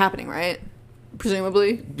fireworks are happening, right?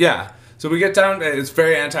 Presumably. Yeah. So we get down. It's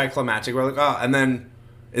very anticlimactic. We're like, oh, and then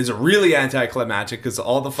it's really anticlimactic because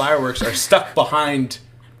all the fireworks are stuck behind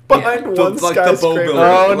behind the, one like the bow skyscraper. building.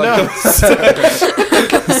 Oh, no!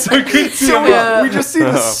 so you can see So, them. We just see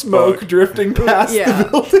the smoke fuck. drifting past Yeah. the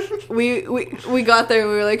building. We got there and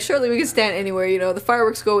we were like, surely we can stand anywhere. You know, the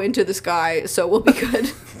fireworks go into the sky, so we'll be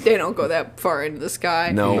good. They don't go that far into the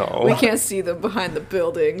sky. No. We can't see them behind the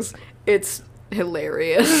buildings. It's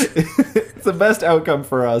hilarious. It's the best outcome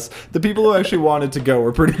for us. The people who actually wanted to go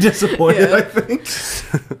were pretty disappointed, Yeah. I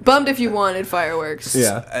think. Bummed if you wanted fireworks.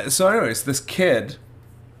 Yeah. So, anyways, this kid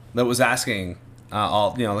that was asking,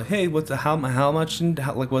 all like, hey, what's the how much and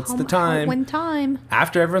what's the time? When time?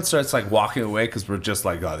 After everyone starts like walking away because we're just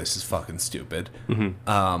like, oh, this is fucking stupid.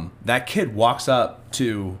 That kid walks up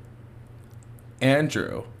to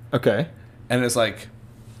Andrew Okay. and is like,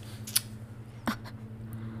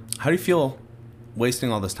 how do you feel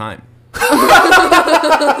wasting all this time?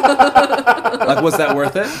 Like, was that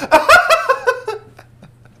worth it?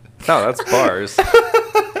 No, that's bars.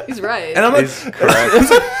 He's right. And I'm like, He's correct.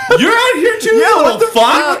 you're out here too, you little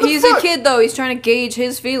fuck. No, he's a kid though. He's trying to gauge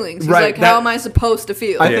his feelings. He's Right, like, that- how am I supposed to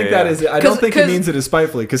feel? I Yeah, think yeah. that is it. I don't think he 'Cause- means it as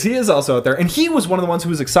spitefully because he is also out there, and he was one of the ones who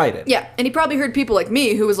was excited. Yeah, and he probably heard people like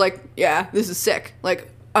me who was like, "Yeah, this is sick."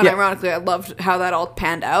 Like, Yeah. unironically, I loved how that all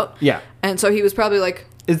panned out. Yeah. and so he was probably like,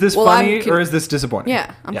 Is this Well, funny I'm con- or is this disappointing?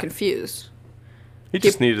 "Yeah, I'm confused." He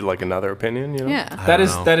just needed like another opinion, you know? Yeah, That don't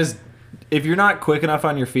is know. that is. If you're not quick enough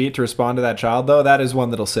on your feet to respond to that child, though, that is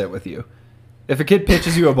one that'll sit with you. If a kid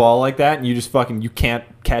pitches you a ball like that and you just you can't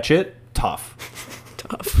catch it, tough.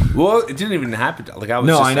 Well, it didn't even happen. Like I was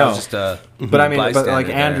No, just, I know. was just a But I mean, but bystander like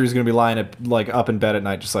there. Andrew's gonna be lying up in bed at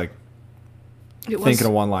night, just like it was, thinking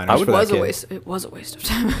of one-liners It for was that a kid. waste. It was a waste of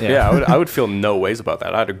time. Yeah, I would feel no ways about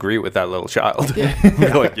that. I'd agree with that little child. Be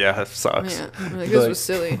like, yeah, that sucks. Yeah, I'm like, this was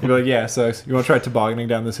silly. You'd be like, yeah, so you want to try tobogganing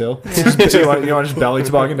down this hill? So you want to just belly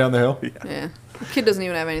toboggan down the hill? Yeah, the kid doesn't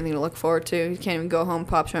even have anything to look forward to. He can't even go home,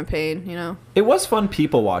 pop champagne. You know. It was fun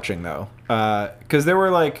people watching though, because there were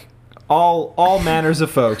like all manners of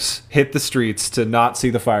folks hit the streets to not see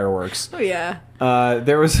the fireworks. Oh yeah.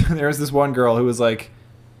 There was this one girl who was like,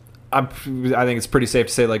 I think it's pretty safe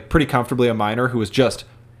to say like pretty comfortably a minor who was just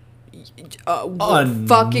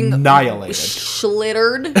Fucking annihilated.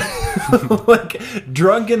 schlittered. like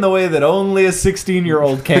drunk in the way that only a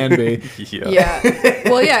 16-year-old can be. Yeah. Yeah.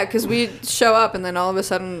 Well, yeah, because we show up and then all of a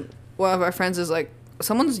sudden one of our friends is like,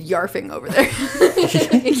 someone's yarfing over there.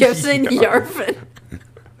 He kept saying yarfing.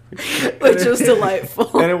 which was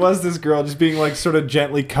delightful. And it was this girl just being like sort of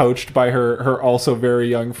gently coached by her also very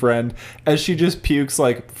young friend as she just pukes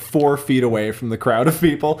like 4 feet away from the crowd of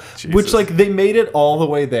people, which Jesus. like they made it all the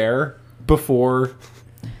way there before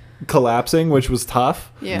collapsing, which was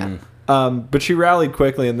tough. Yeah. But she rallied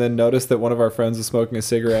quickly and then noticed that one of our friends was smoking a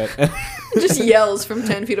cigarette. And Just yells from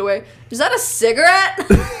 10 feet away, "Is that a cigarette?"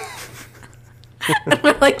 And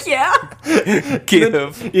we're like, "Yeah."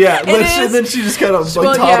 Give. yeah, is. and then she just kind of like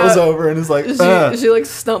Well, toddles yeah. over and is like, She like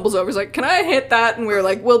stumbles over. She's like, "Can I hit that?" And we were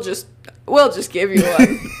like, "We'll just give you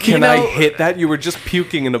one." Can I hit that? You were just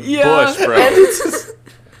puking in a Yeah. bush, bro. And it's just,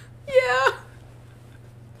 yeah.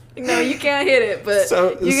 No, you can't hit it, but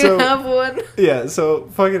you can have one. Yeah, so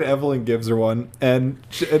fucking Evelyn gives her one, and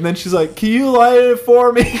then she's like, "Can you light it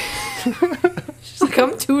for me?" She's like,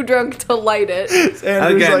 "I'm too drunk to light it."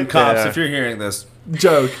 Andrew's Again, like, cops, Yeah. if you're hearing this,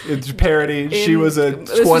 joke. It's a parody. She was a This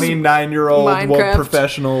is 29-year-old Minecraft.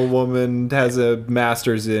 professional woman, has a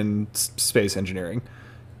master's in space engineering.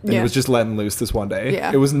 And Yeah. was just letting loose this one day.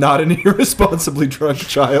 Yeah. It was not an irresponsibly drunk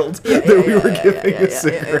child that we were giving a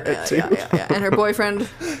cigarette to. Yeah. And her boyfriend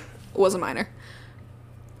was a minor.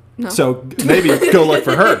 No. So maybe go look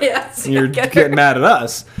for her. Yes, You're get her. getting mad at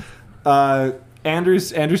us.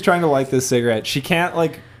 Andrew's trying to light this cigarette. She can't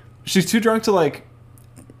she's too drunk to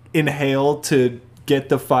inhale to get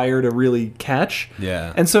the fire to really catch.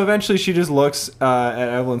 Yeah. And so eventually she just looks at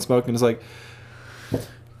Evelyn smoking and is like,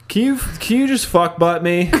 Can you just fuck butt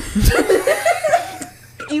me?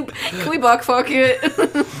 Can we buck fuck it?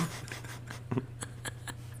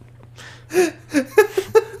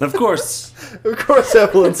 and of course, Of course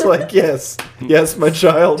Evelyn's like, yes, my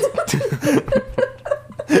child.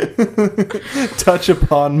 Touch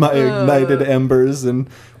upon my ignited embers and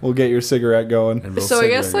we'll get your cigarette going. and we'll So I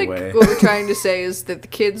guess segue like away. what we're trying to say is that the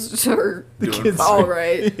kids are kids all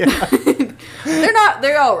right.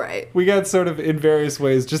 They're all right. We got sort of in various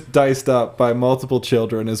ways just diced up by multiple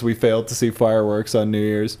children as we failed to see fireworks on New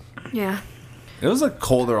Year's. Yeah. It was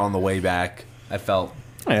colder on the way back. I felt.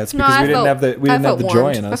 Yeah, it's No, because I we didn't felt- have the joy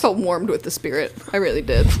warmed. in I us. felt warmed with the spirit. I really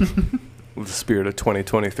did. With the spirit of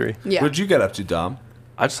 2023. Yeah. What'd you get up to, Dom?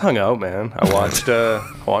 I just hung out, man. I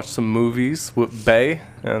watched some movies with Bay,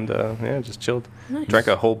 and just chilled. Nice. Drank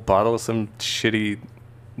a whole bottle of some shitty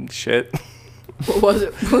shit. What was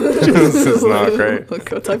it? This is not great. What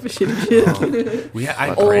type of shitty shit? We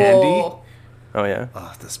had brandy. Oh yeah.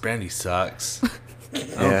 Oh, this brandy sucks. I don't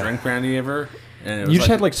Yeah. drink brandy ever. And it was You just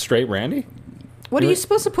had straight brandy? What are you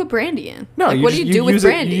supposed to put brandy in? No, like, you what just, do you do with use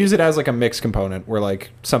brandy? It, you use it as a mixed component where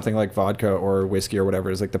something like vodka or whiskey or whatever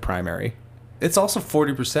is the primary. It's also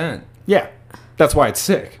 40%. Yeah. That's why it's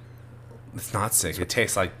sick. It's not sick. It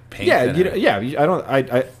tastes like paint. Yeah, thinner. I don't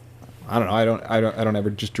know. I don't ever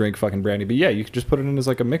just drink fucking brandy, but yeah, you could just put it in as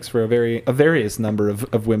a mix for a various number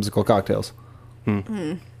of whimsical cocktails.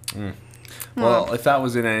 Well, if that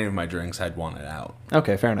was in any of my drinks, I'd want it out.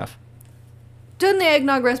 Okay, fair enough. Doesn't the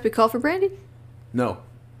eggnog recipe call for brandy? No.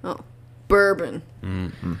 Oh, bourbon.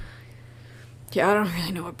 Mm-hmm. Yeah, I don't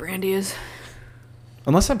really know what brandy is.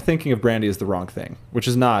 Unless I'm thinking of brandy as the wrong thing, which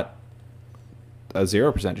is not a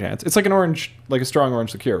 0% chance. It's like an orange, like a strong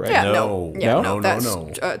orange liqueur, right? Yeah, No. no. Yeah, No? no, No, that's no.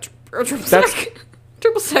 triple That's- sec.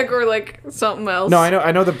 Triple sec or something else. No,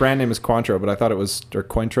 I know the brand name is Cointreau, but I thought it was or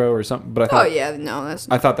Cointreau or something. But I thought Oh yeah, no, that's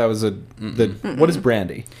I thought that was what is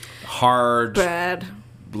brandy? Hard bad.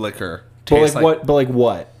 liquor. But Tastes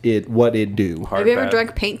what it do? Have you ever bad.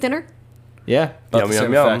 drank paint thinner? Yeah. about Yum, the yum,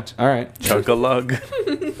 same yum. effect. All right. Chug a lug.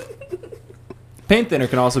 Paint thinner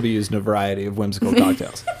can also be used in a variety of whimsical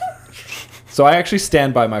cocktails. So I actually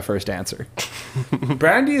stand by my first answer.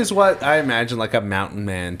 Brandy is what I imagine a mountain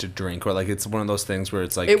man to drink, or it's one of those things where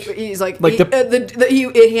it's He's like Like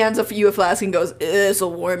he hands you a flask and goes, "This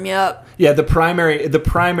will warm you up." Yeah, the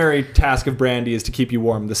primary task of brandy is to keep you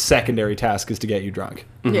warm. The secondary task is to get you drunk.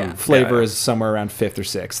 Yeah. Flavor Yeah. is somewhere around 5th or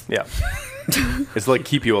 6th. Yeah. It's like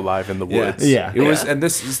keep you alive in the woods. Yeah. It was, and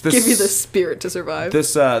this Give you the spirit to survive.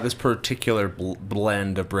 this particular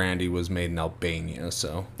blend of brandy was made in Albania,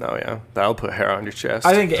 so Oh yeah. That'll put hair on your chest.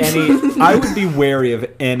 I think I would be wary of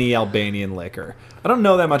any Albanian liquor. I don't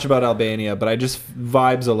know that much about Albania, but I just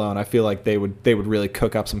vibes alone, I feel like they would really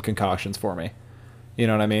cook up some concoctions for me. You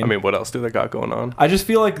know what I mean? I mean, what else do they got going on? I just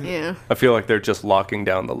feel like Yeah. I feel like they're just locking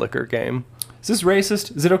down the liquor game. is this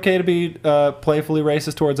racist? Is it okay to be playfully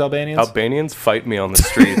racist towards Albanians? Albanians fight me on the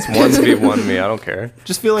streets. 1v1 me. I don't care.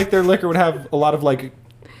 Just feel like their liquor would have a lot of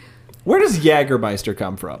where does Jägermeister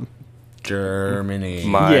come from? Germany,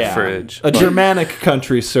 My fridge. A Germanic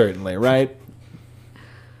country, certainly, right?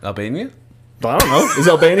 Albania. I don't know. Is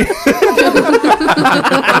Albania?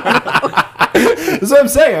 That's what I'm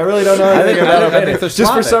saying. I really don't know anything about I think Albania. they're Just for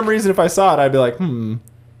Slavic. some reason, if I saw it, I'd be like,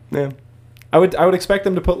 Yeah. I would expect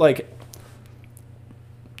them to put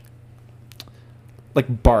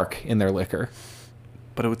like bark in their liquor.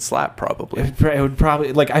 But it would slap probably. It would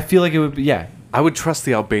probably like. I feel like it would be. Yeah, I would trust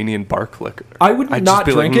the Albanian bark liquor. I would I'd not just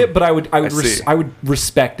be like, drink it, but I would. I see. I would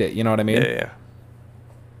respect it. You know what I mean? Yeah.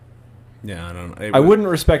 Yeah, I don't know. I wouldn't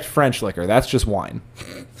respect French liquor. That's just wine.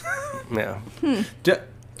 Yeah. D- Do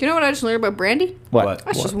you know what I just learned about brandy? What?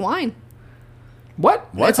 That's just wine. What?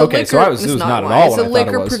 It's a Okay, liquor. so it was it's not at wine. all It's what a I thought it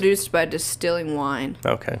liquor was. produced by distilling wine.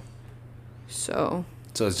 Okay. So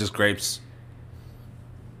So it's just grapes.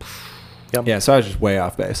 Yeah, so I was just way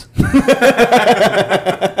off base. I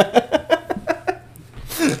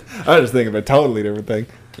was just thinking of a totally different thing.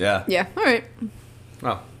 Yeah. yeah, all right.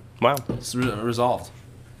 Well, Wow. it's resolved.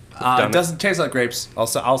 Done It it. doesn't taste like grapes. I'll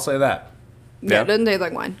say that. Yeah, Yeah. it doesn't taste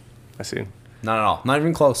like wine. I see. Not at all. Not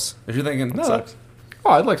even close. If you're thinking, no, Sucks.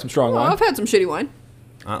 Oh, I'd like some strong Well, wine. I've had some shitty wine.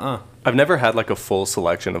 I've never had like a full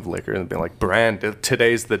selection of liquor and been like, brand,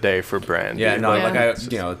 today's the day for brand. yeah, no, Yeah. like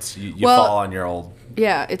it's you Well- fall on your old,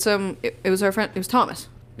 Yeah, it's it was our friend. It was Thomas.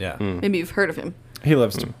 yeah. Maybe you've heard of him. He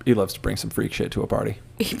loves to bring some freak shit to a party.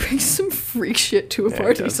 He brings some freak shit to a he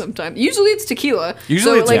party does. sometimes. Usually it's tequila.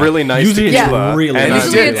 Usually So, it's like, really nice usually it's tequila. really and nice. I'm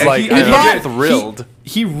Usually it's- like, he I'm bought- thrilled.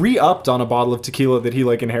 He re-upped on a bottle of tequila that he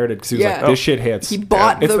like inherited because he was Yeah. like, "This shit hits." He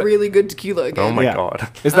bought It's the the- really good tequila again. Oh my Yeah. god.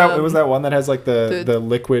 Is that was that one that has like the the-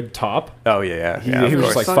 liquid top? Oh yeah, He, yeah. he of was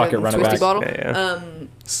just course. like, "Fuck it, run it Twisty back." bottle. Yeah.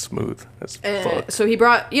 Smooth as Uh, fuck. so he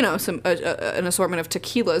brought some an assortment of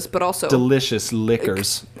tequilas, but also Delicious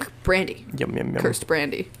liquors. brandy, Yum yum yum. cursed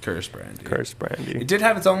brandy. Cursed brandy. Cursed brandy. It did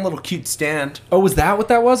have its own little cute stand. Oh, was that what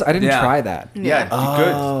that was? I didn't Yeah. try that. Yeah, Yeah.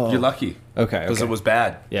 good. Oh. You're lucky. Okay, Because okay. it was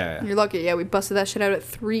bad. Yeah. You're lucky. Yeah, we busted that shit out at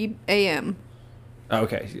 3 a.m.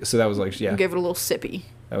 Okay, so that was like and gave it a little sippy.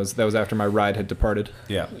 that was after my ride had departed.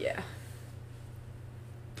 Yeah. Yeah.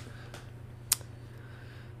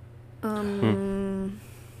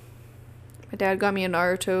 My dad got me a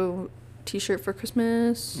Naruto T-shirt for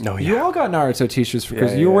Christmas. No, You yeah. all got Naruto t-shirts for Yeah,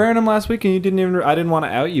 Christmas. You were yeah. wearing them last week, and you didn't even. I didn't want to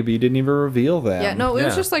out you, but you didn't even reveal them. Yeah, no, it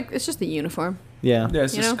was Yeah. just like it's just the uniform. Yeah. Yeah,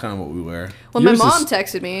 it's You just know? kind of what we wear. Well, Yours my mom is-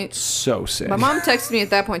 texted me. So sick. My mom texted me at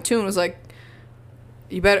that point too and was like,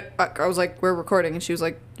 "You better." I was like, "We're recording," and she was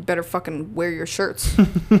like, "You better fucking wear your shirts."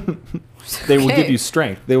 They will Okay. give you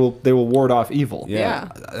strength. They will ward off evil. Yeah.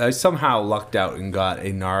 I somehow lucked out and got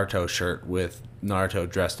a Naruto shirt with Naruto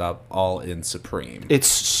dressed up all in Supreme. It's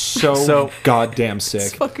so, So- goddamn It's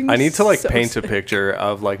sick. fucking I need to like so paint sick. a picture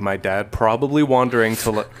of like my dad probably wandering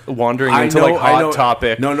into like Hot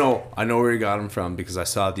Topic. No, I know where you got them from because I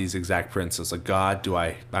saw these exact prints. I was like, God,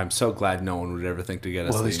 I'm so glad no one would ever think to get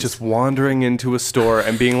us Well, these. he's just wandering into a store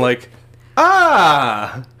and being like,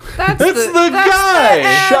 "Ah, That's It's the that's guy!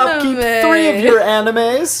 anime. Shopkeep 3 of your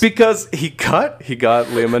animes. because he got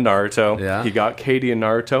Liam a Naruto. Yeah. He got Katie a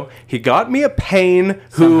Naruto. He got me a Pain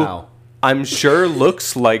who Somehow. I'm sure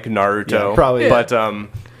looks like Naruto. Yeah, probably. But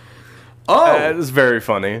Oh, it's very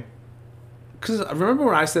funny. because remember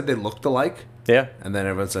when I said they looked alike? Yeah. And then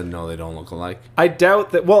everyone said, no, they don't look alike. I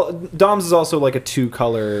doubt that. Well, Dom's is also like a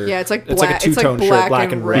 2-color. Yeah, it's like it's like a black- it's like 2-tone shirt, black black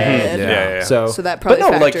and and red. red. Yeah. So, So that But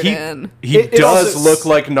probably no, like factored in. he It does also- look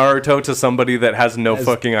like Naruto to somebody that has no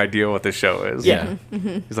fucking idea what the show is. yeah.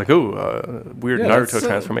 He's like, ooh, weird Yeah, Naruto that's-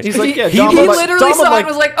 transformation. he's like, yeah, he Dom would like- literally Dom would saw it like- and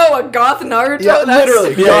was like, "Oh, a goth Naruto." Yeah, That's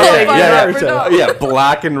literally. cool Yeah, by yeah, Naruto. Naruto. yeah,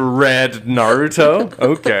 black and red Naruto.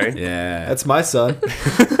 Okay. Yeah. That's my son.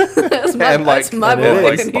 That's my, And like, that's my and boy,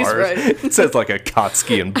 like and he's bars. right. It says like a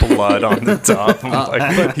Kotsky and blood on the top. I'm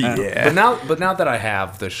like, yeah. But now that I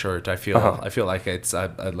have the shirt, I feel like it's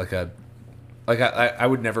I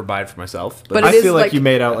would never buy it for myself. But I it is feel like, like- you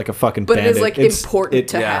made out like a fucking But it bandit. is like It's- important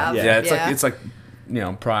to yeah, have. yeah, Yeah. it's like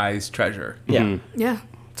prize treasure. Yeah. Yeah.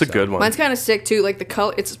 It's a good one. Mine's kind of sick too. Like the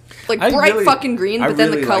color, it's like I bright really- fucking green, I but then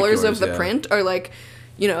really the like colors yours, of the yeah. print are like,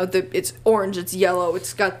 it's orange, it's yellow,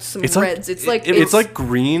 it's got some It's like- reds. It's like it's like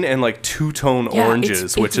green and like two-tone Yeah, oranges,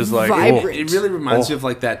 it's which is like, vibrant. It really reminds Oh. you of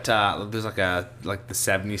like that. There's like the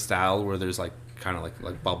 '70s style where there's like kind of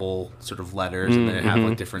like bubble sort of letters, and then it have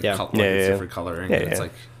like different Yeah. like, Yeah, it's yeah. different coloring. Yeah, and it's yeah.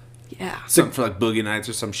 like yeah. something for like boogie nights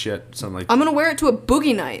or some shit. Some like I'm gonna wear it to a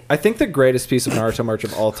boogie night. I think the greatest piece of Naruto merch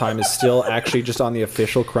of all time is still actually just on the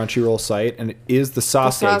official Crunchyroll site, and it is the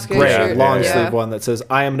Sasuke, Sasuke gray shirt, long yeah. sleeve one that says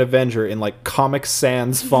 "I am an Avenger" in like Comic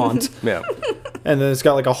Sans font, yeah. and then it's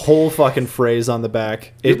got like a whole fucking phrase on the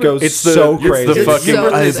back. It goes It's the, so it's crazy. the It's fucking.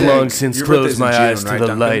 so I've sick. long since Your closed birthday's in my June, eyes right, to the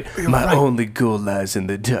Duncan? light. My only goal lies in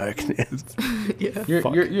the darkness.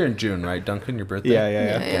 you're in June, right, Duncan? Your birthday?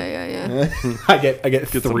 Yeah. I get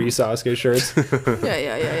 3 Sasuke shirts,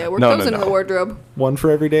 Yeah. Work No, those no, into no. the wardrobe. one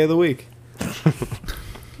for every day of the week.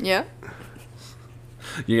 Yeah.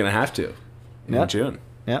 You're gonna have to in Yep. June.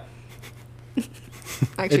 Yeah.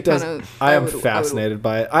 Actually, It does. kind of. I am fascinated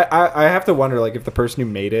by it. I have to wonder, like, if the person who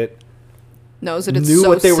made it Knows that it's knew so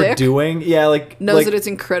what they were sick, doing. Yeah, Knows like, that it's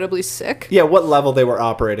incredibly sick. yeah, what level they were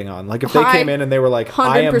operating on. Like, if they High, came in and they were like,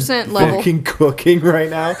 I am 100% level. fucking cooking right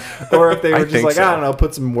now. Or if they I were just think like, so. I don't know,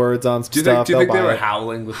 put some words on some Do you stuff. think, they'll they buy were it.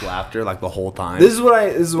 howling with laughter like the whole time? This is what I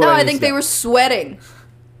need I to think they know. were sweating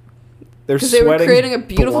They're because they were sweating creating a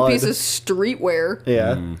beautiful blood. piece of streetwear.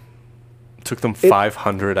 Yeah. Took them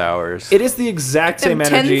 500 hours. It is the exact same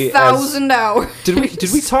Them energy as... 10,000 hours. Did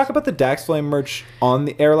we talk about the Dax Flame merch on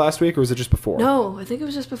the air last week, or was it just before? No, I think it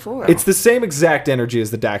was just before. It's the same exact energy as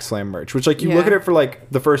the Dax Flame merch, which, like, you look Yeah. at it for, like,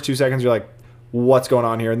 the first 2 seconds, you're like, what's going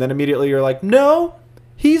on here? And then immediately you're like, no,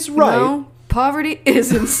 he's right. No, poverty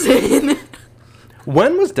is insane.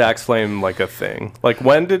 When was Dax Flame like a thing? Like,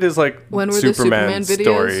 when did his like When were the Superman Superman videos?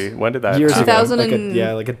 story? When did that Years happen? ago.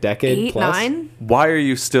 2000 like a decade 8, plus. 9? Why are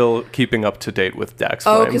you still keeping up to date with Dax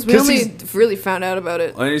Flame? Oh, because we 'Cause only really found out about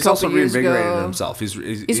it. And he's a couple also years reinvigorated ago. himself. He's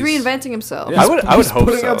reinventing himself. Yeah. I would He's hope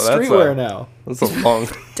putting so. out streetwear now. That's a long.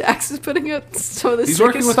 Dax is putting out some of the He's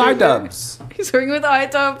working with sickest streetwear. iDubbbz. He's working with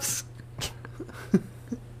iDubbbz.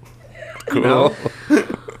 Cool.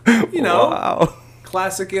 You know, Wow.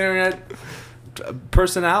 classic internet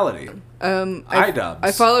personality. iDubbbz.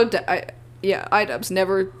 I followed. iDubbbz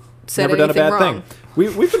never said Never done a anything bad wrong.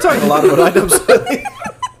 thing. We've been talking a lot about iDubbbz lately.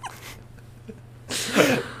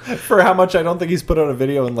 For how much I don't think he's put out a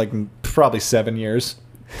video in, like, probably 7 years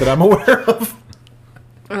that I'm aware of.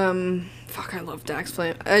 Fuck, I love Dax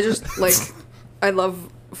Flame. I just like. I love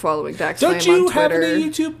following Dax Don't Flame you on have Twitter. any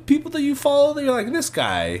YouTube people that you follow that you're like, this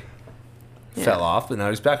guy Yeah. fell off, but now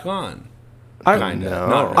he's back on? I- Kinda. No.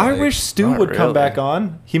 Not I really. wish Stu Not would come really. back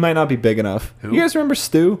on. He might not be big enough. Who? You guys remember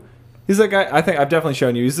Stu? He's that guy. I think I've definitely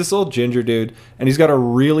shown you. He's this old ginger dude, and he's got a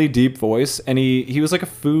really deep voice. And he was like a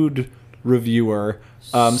food reviewer,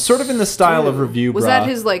 sort of in the style of Review. Was Brah. that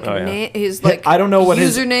his like Oh, yeah. name? His like I don't know what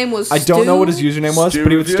his username was. I don't know what his Stu? username was, Stu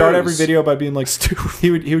but he would start every Reviews. video by being like, "Stu."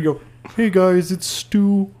 He would go, "Hey guys, it's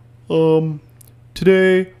Stu.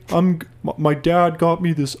 Today my dad got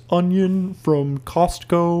me this onion from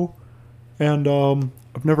Costco, and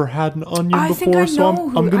I've never had an onion I think before, I so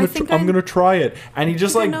know I'm who- gonna I think I'm I- gonna try it." And he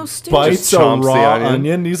just think I like know Stu. bites Just a chomps the raw onion.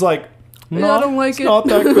 onion. He's like, I don't like it's it." not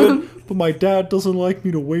that good. But my dad doesn't like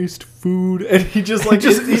me to waste food, and he just like he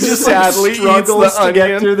just sadly like, eats struggles the to get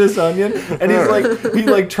onion. through this onion, and he's like he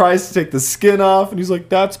like tries to take the skin off, and he's like,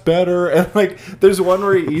 that's better. And like there's one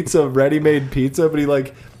where he eats a ready-made pizza, but he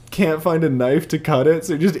like can't find a knife to cut it,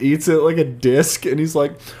 so he just eats it like a disc, and he's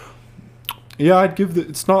like, yeah, I'd give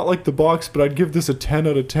it's not like the box, but I'd give this a 10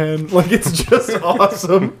 out of 10. Like, it's just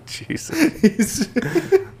awesome. Jesus. He's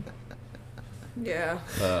Yeah.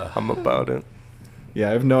 I'm about it. yeah,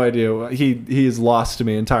 I have no idea. He is lost to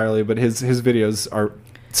me entirely, but his videos are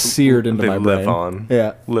seared into They my live brain. on.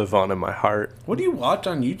 Yeah. Live on in my heart. What do you watch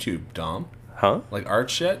on YouTube, Dom? Huh? Like art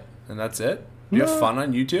shit, and that's it? Do you have fun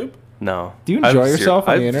on YouTube? No. Do you I have enjoy yourself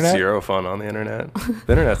on I the have internet? Zero fun on the internet.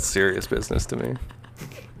 The internet's serious business to me.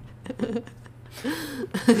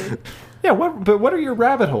 Yeah, what are your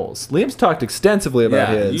rabbit holes? Liam's talked extensively about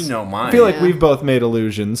Yeah, his. you know mine. I feel like Yeah. we've both made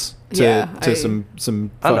allusions to, Yeah, some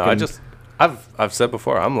I don't know. fucking- I've said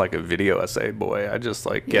before, I'm like a video essay boy. I just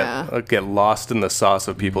like Yeah. get lost in the sauce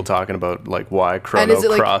of people talking about like why And Chrono is it,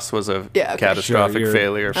 like- Cross was a Yeah, okay. catastrophic Sure, you're-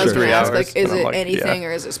 failure I for was gonna 3 ask, hours. like, is and I'm it like, anything yeah.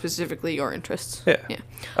 or is it specifically your interests? Yeah. Yeah.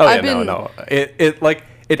 Oh yeah, I've been- no. It like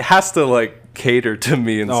it has to like cater to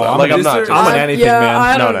me and Oh, stuff. I'm like an- I'm not is just there- I'm an anything yeah, man.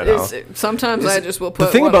 I No, don't, no, no. Sometimes I just will put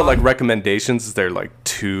the thing one about on. like recommendations is they're like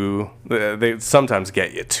too they sometimes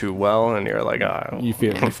get you too well and you're like you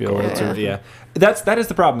feel Yeah. it's yeah. That is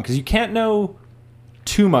the problem, because you can't know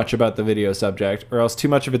too much about the video subject, or else too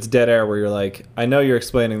much of it's dead air where you're like, I know you're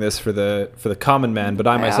explaining this for the common man, but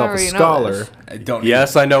I myself a already know scholar. this. I don't.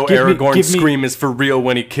 Yes, I know Give me- Aragorn's give me- scream is for real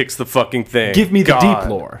when he kicks the fucking thing. Give me the God. deep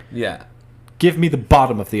lore. Yeah. Give me the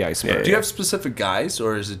bottom of the iceberg. Yeah, Do you have specific guys,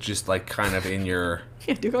 or is it just like kind of in your?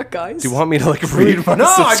 Yeah, you got guys. Do you want me to like read my No,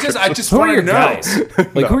 I subscription? just Who are want to your know. guys?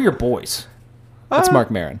 Like, who are your boys? That's Mark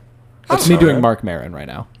Maron. That's me doing Mark Maron right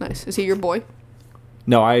now. Nice. Is he your boy?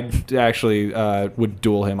 No, I actually would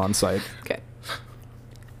duel him on site. Okay.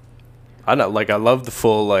 I know, like I love the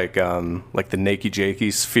full like the Nakey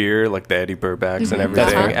Jakey sphere, like the Eddie Burbacks and everything,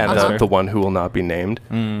 fair. and That's fair. the one who will not be named.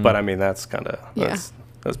 But I mean, that's kind of Yeah.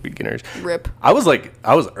 that's beginners. Rip. I was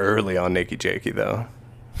early on Nakey Jakey though.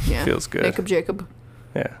 Yeah. Feels good. Jacob.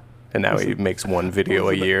 Yeah. And now he makes one video a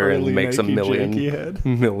Was it the year and early makes $1 Nike million Jakey head?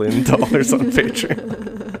 $1 million on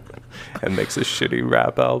Patreon. And makes a shitty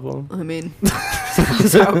rap album. I mean,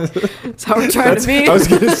 That's how we're trying to be. I was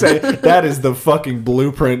gonna say that is the fucking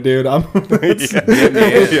blueprint, dude. Yeah,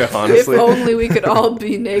 honestly. If only we could all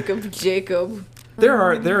be Jacob. Jacob.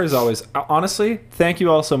 There is always, honestly, thank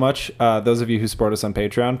you all so much, those of you who support us on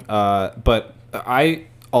Patreon. But I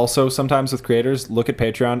also sometimes with creators look at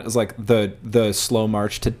Patreon as like the slow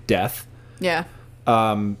march to death. Yeah.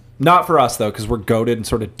 Not for us though, because we're goated and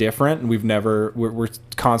sort of different, and we're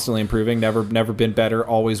constantly improving. Never been better.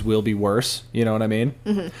 Always will be worse. You know what I mean?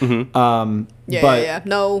 Yeah.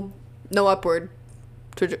 No upward.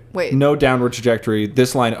 Wait. No downward trajectory.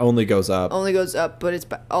 This line only goes up. Only goes up, but it's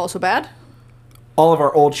also bad. All of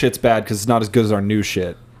our old shit's bad because it's not as good as our new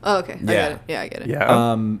shit. Oh, okay. Yeah. I get it. Yeah, I get it. Yeah.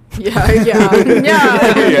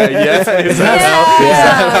 Yeah. Is that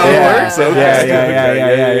how it works? Okay.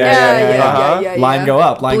 Yeah. Line go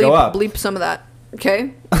up. Line go up. Bleep some of that.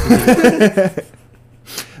 Okay.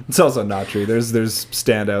 It's also not true. There's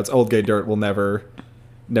standouts. Old Gay Dirt will never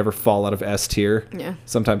fall out of S tier. Yeah.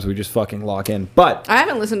 Sometimes we just fucking lock in. But I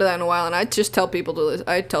haven't listened to that in a while, and I just tell people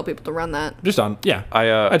to run that. just on, yeah.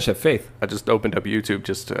 I just have faith. I just opened up YouTube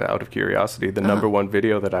just out of curiosity. The number one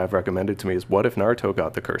video that I've recommended to me is "What if Naruto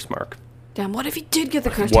got the curse mark?" Damn, what if he did get the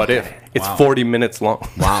curse? What if? It's 40 minutes long.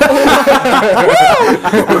 Wow.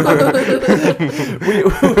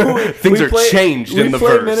 Things are changed in the We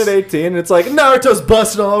play verse. minute 18, and it's like Naruto's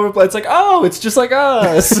busting all over the place. It's like, oh, it's just like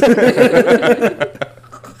us.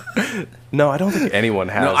 No, I don't think anyone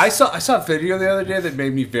has. No, I saw a video the other day that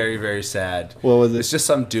made me very, very sad. What was it? It's just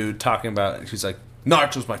some dude talking about. He's like,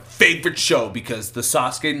 Naruto's my favorite show because the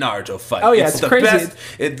Sasuke Naruto fight. Oh, yeah, it's the crazy. Best,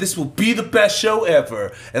 this will be the best show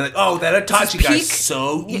ever. And like, oh, that Itachi Peak guy's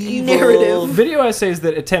so evil. narrative. Video essays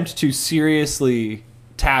that attempt to seriously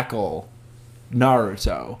tackle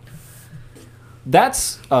Naruto.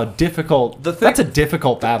 That's a difficult. That's a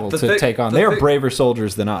difficult battle to take on. They are braver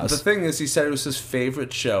soldiers than us. The thing is, he said it was his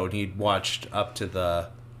favorite show, and he'd watched up to the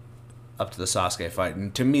Sasuke fight.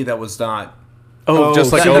 And to me, that was not.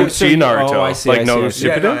 Just like so OG so you- Naruto. oh, I see, like I no see.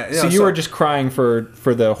 Shippuden? So you were just crying for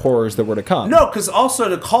the horrors that were to come. No, because also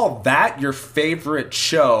to call that your favorite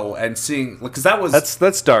show and seeing, because that was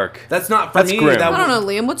That's dark. that's not for that's me. grim. That I don't was, know,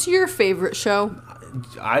 Liam. What's your favorite show?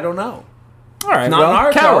 I don't know. All right, Not well,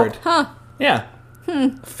 Naruto. coward. Huh? Yeah,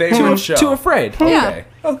 Favorite show. too afraid. Yeah.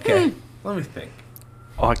 Okay, let me think.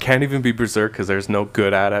 Oh, I can't even be Berserk because there's no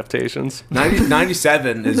good adaptations.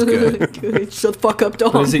 97 is good. Good. Shut the fuck up,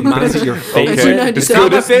 Dom. Is it your favorite? Okay. It's 97.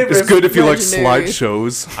 good, it's good if you like Legendary.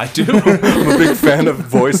 slideshows. I do. I'm a big fan of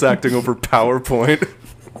voice acting over PowerPoint.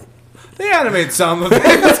 They animate some of it.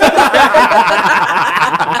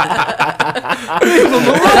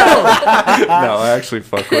 No, I actually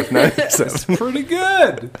fuck with 97. Pretty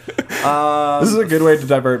good. This is a good way to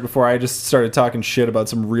divert before I just started talking shit about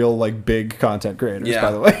some real like big content creators. Yeah.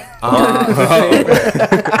 By the way,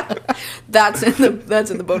 That's in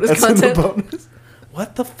the bonus that's in content. the bonus.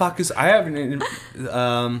 What the fuck is? I haven't.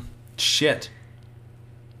 Shit.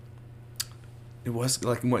 It was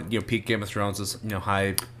like what peak Game of Thrones is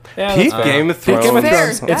high. Yeah, Peak that's Game of Peak Thrones. Game of Fair.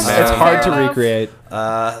 Thrones. That's It's hard to fair enough. recreate.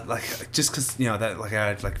 Like just because that like I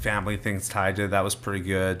had like family things tied to it, that was pretty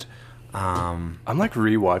good. I'm like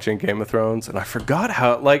rewatching Game of Thrones, and I forgot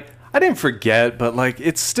how, like, I didn't forget, but like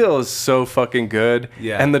it still is so fucking good.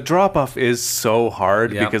 Yeah. And the drop off is so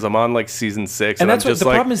hard Yep. because I'm on like season 6, And and that's I'm what just the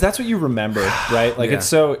like, problem is. That's what you remember, right? Like Yeah. it's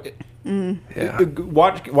so. yeah.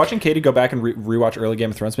 Watching Katie go back and rewatch early Game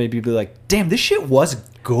of Thrones made me be like, "Damn, this shit was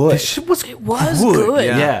good." This shit was good.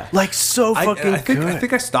 Yeah. Yeah. like so fucking I think good. I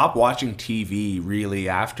think I stopped watching TV really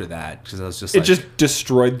after that because I was just It like, just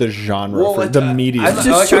destroyed the genre Well, for like, the I media. love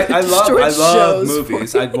Destroyed shows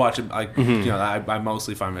movies. for you. I'd watch them. I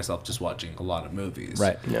mostly find myself just watching a lot of movies.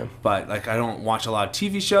 Right. Yeah. But like, I don't watch a lot of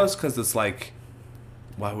TV shows because it's like,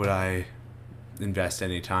 why would I invest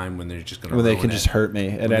any time when they're just gonna When they ruin can it? just hurt me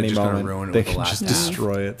at they're any just gonna moment. ruin it They with the can last just half.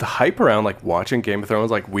 destroy it. The hype around like watching Game of Thrones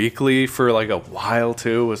like weekly for like a while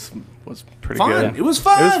too was pretty Fun. good. It was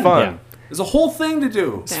fun. It was fun. Yeah. There's a whole thing to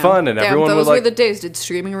do. It's fun, and everyone those was were like, the days. Did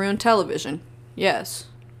streaming ruin television? Yes.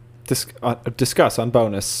 Discuss on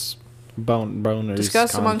bonus. Boners.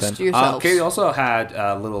 Discuss content. amongst yourselves. Katie also had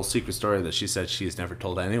a little secret story that she said she's never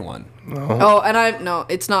told anyone. Oh, and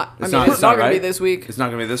it's not. It's it's not gonna be right? this week. It's not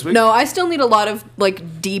gonna be this week. No, I still need a lot of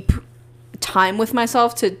like deep time with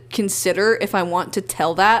myself to consider if I want to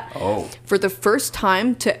tell that for the first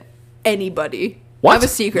time to anybody. What? I have a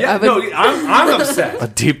secret. Yeah, I'm upset. a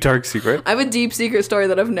deep dark secret. I have a deep secret story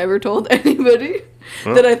that I've never told anybody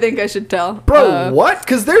that I think I should tell. Bro, what?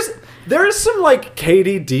 Because there is some like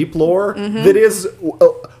Katie deep lore that is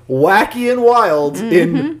wacky and wild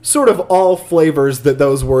in sort of all flavors that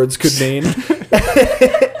those words could mean.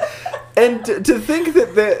 And to think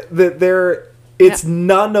that there, it's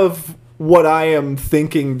none of what I am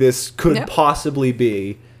thinking this could Yep. possibly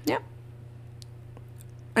be. Yeah.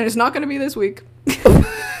 And it's not going to be this week.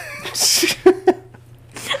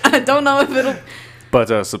 I don't know if it'll.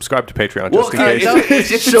 But subscribe to Patreon just in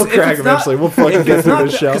case. She'll crack eventually. We'll fucking get through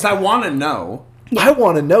this show. Because I want to know. I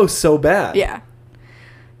want to know so bad. Yeah.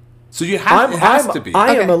 So you have. It has to be.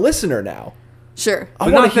 I am Okay. a listener now. Sure. I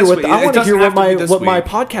But want not to hear this what week. I It want to hear doesn't what have to be this what my week.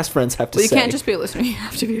 podcast friends have to Well, you say. can't just be a listener. You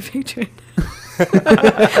have to be a patron.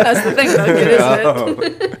 That's the thing about it,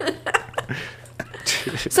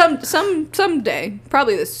 isn't it? Someday,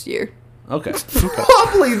 probably this year. Okay.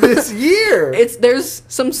 Probably this year. There's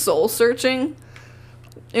some soul searching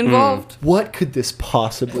involved. What could this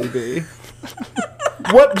possibly be?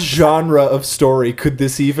 What genre of story could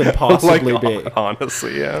this even possibly be?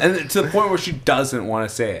 Honestly, yeah. And to the point where she doesn't want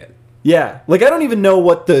to say it. Yeah, like I don't even know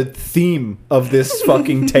what the theme of this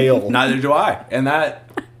fucking tale. Neither do I. And that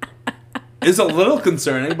is a little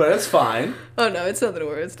concerning, but it's fine. Oh no, it's nothing to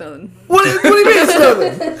worry. It's nothing. What do you mean it's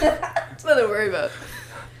nothing? It's nothing to worry about.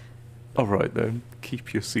 All right then,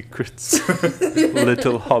 keep your secrets,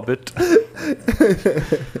 little hobbit.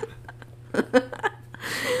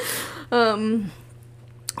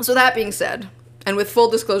 So that being said, and with full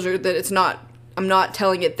disclosure that I'm not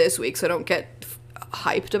telling it this week, so I don't get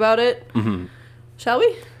hyped about it. Mm-hmm. Shall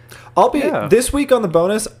we? I'll be Yeah. this week on the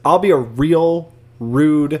bonus. I'll be a real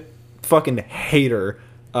rude fucking hater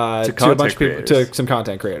to a content bunch of people, creators. to some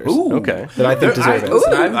content creators. Ooh. Okay. That I think deserve it.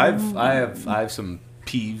 Listen, I have some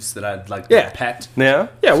peeves that I'd like to Yeah. pet. Yeah,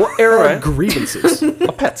 Yeah, we'll air our Alright. grievances.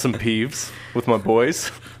 I'll pet some peeves with my boys.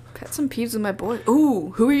 Pet some peeves with my boy.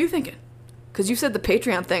 Ooh, who are you thinking? Because you said the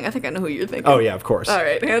Patreon thing. I think I know who you're thinking. Oh yeah, of course. All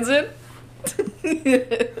right, hands in.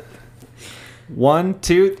 1,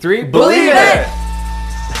 2, 3. Believe it!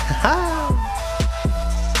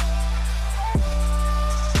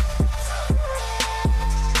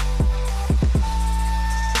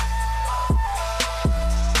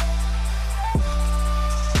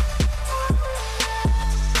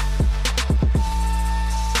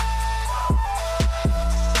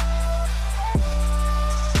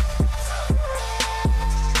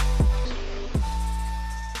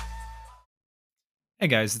 Hey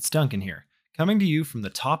guys, it's Duncan here, coming to you from the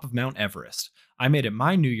top of Mount Everest. I made it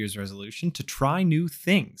my New Year's resolution to try new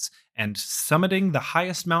things, and summiting the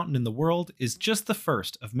highest mountain in the world is just the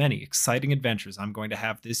first of many exciting adventures I'm going to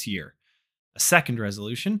have this year. A second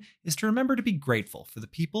resolution is to remember to be grateful for the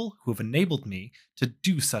people who have enabled me to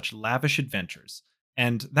do such lavish adventures,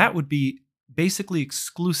 and that would be basically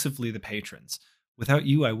exclusively the patrons. Without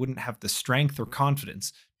you, I wouldn't have the strength or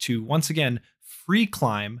confidence to once again free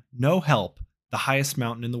climb, no help, the highest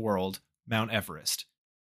mountain in the world, Mount Everest,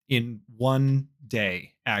 in one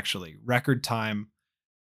day, actually. Record time.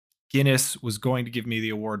 Guinness was going to give me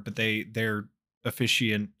the award, but their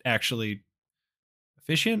officiant.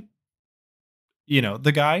 You know,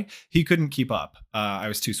 the guy, he couldn't keep up. I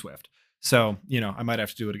was too swift. So, I might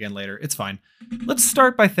have to do it again later. It's fine. Let's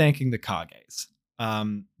start by thanking the Kages.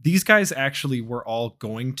 These guys actually were all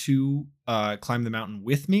going to climb the mountain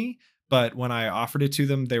with me, but when I offered it to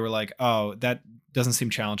them, they were like, oh, that doesn't seem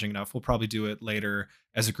challenging enough. We'll probably do it later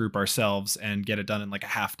as a group ourselves and get it done in like a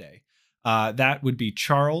half day. That would be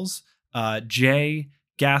Charles, Jay,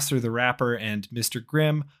 Gasser the Rapper, and Mr.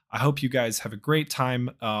 Grimm. I hope you guys have a great time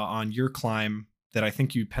on your climb that I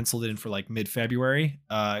think you penciled in for like mid-February,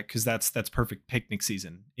 because that's perfect picnic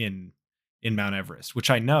season in Mount Everest, which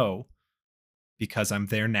I know because I'm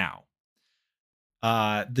there now.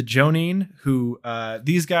 The Jonine, who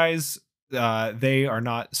these guys, they are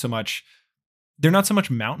not so much. They're not so much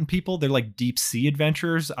mountain people. They're like deep sea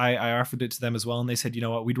adventurers. I offered it to them as well, and they said, you know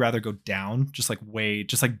what, we'd rather go down, just like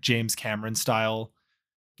James Cameron style,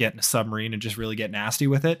 get in a submarine and just really get nasty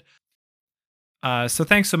with it. So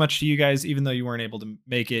thanks so much to you guys, even though you weren't able to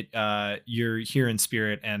make it. You're here in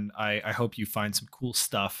spirit, and I hope you find some cool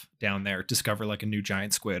stuff down there. Discover like a new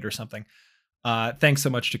giant squid or something. Thanks so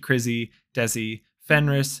much to Crizzy, Desi,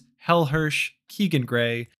 Fenris, Hellhirsch, Keegan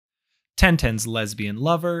Gray, Tenten's Lesbian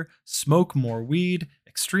Lover, Smoke More Weed,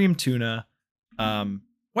 Extreme Tuna.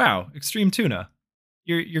 Wow, Extreme Tuna.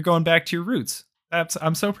 You're going back to your roots.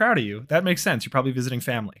 I'm so proud of you. That makes sense. You're probably visiting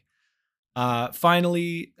family.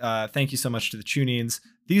 Finally, thank you so much to the Tunings.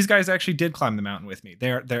 These guys actually did climb the mountain with me.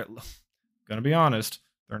 They're gonna be honest,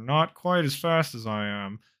 they're not quite as fast as I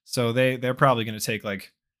am. So they're probably gonna take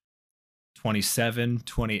like 27,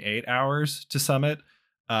 28 hours to summit.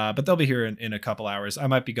 But they'll be here in a couple hours. I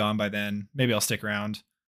might be gone by then. Maybe I'll stick around.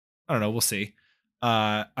 I don't know. We'll see.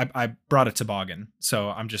 I brought a toboggan, so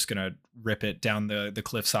I'm just gonna rip it down the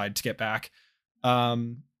cliffside to get back.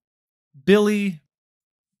 Billy,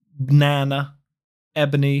 Nana,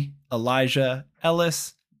 Ebony, Elijah,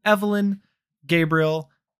 Ellis, Evelyn, Gabriel,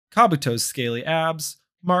 Kabuto's Scaly Abs,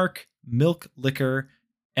 Mark, Milk Liquor,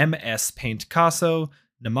 MS Paint Casso,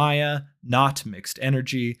 Namaya, Not Mixed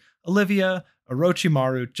Energy, Olivia,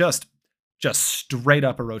 Orochimaru, just straight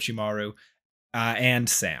up Orochimaru, and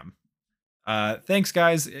Sam. Thanks,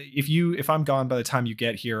 guys. If I'm gone by the time you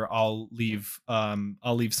get here, I'll leave some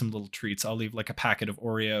little treats. I'll leave like a packet of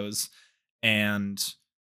Oreos and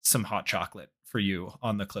some hot chocolate for you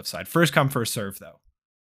on the cliffside. First come, first serve, though.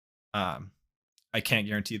 I can't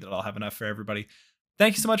guarantee that I'll have enough for everybody.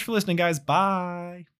 Thank you so much for listening, guys. Bye.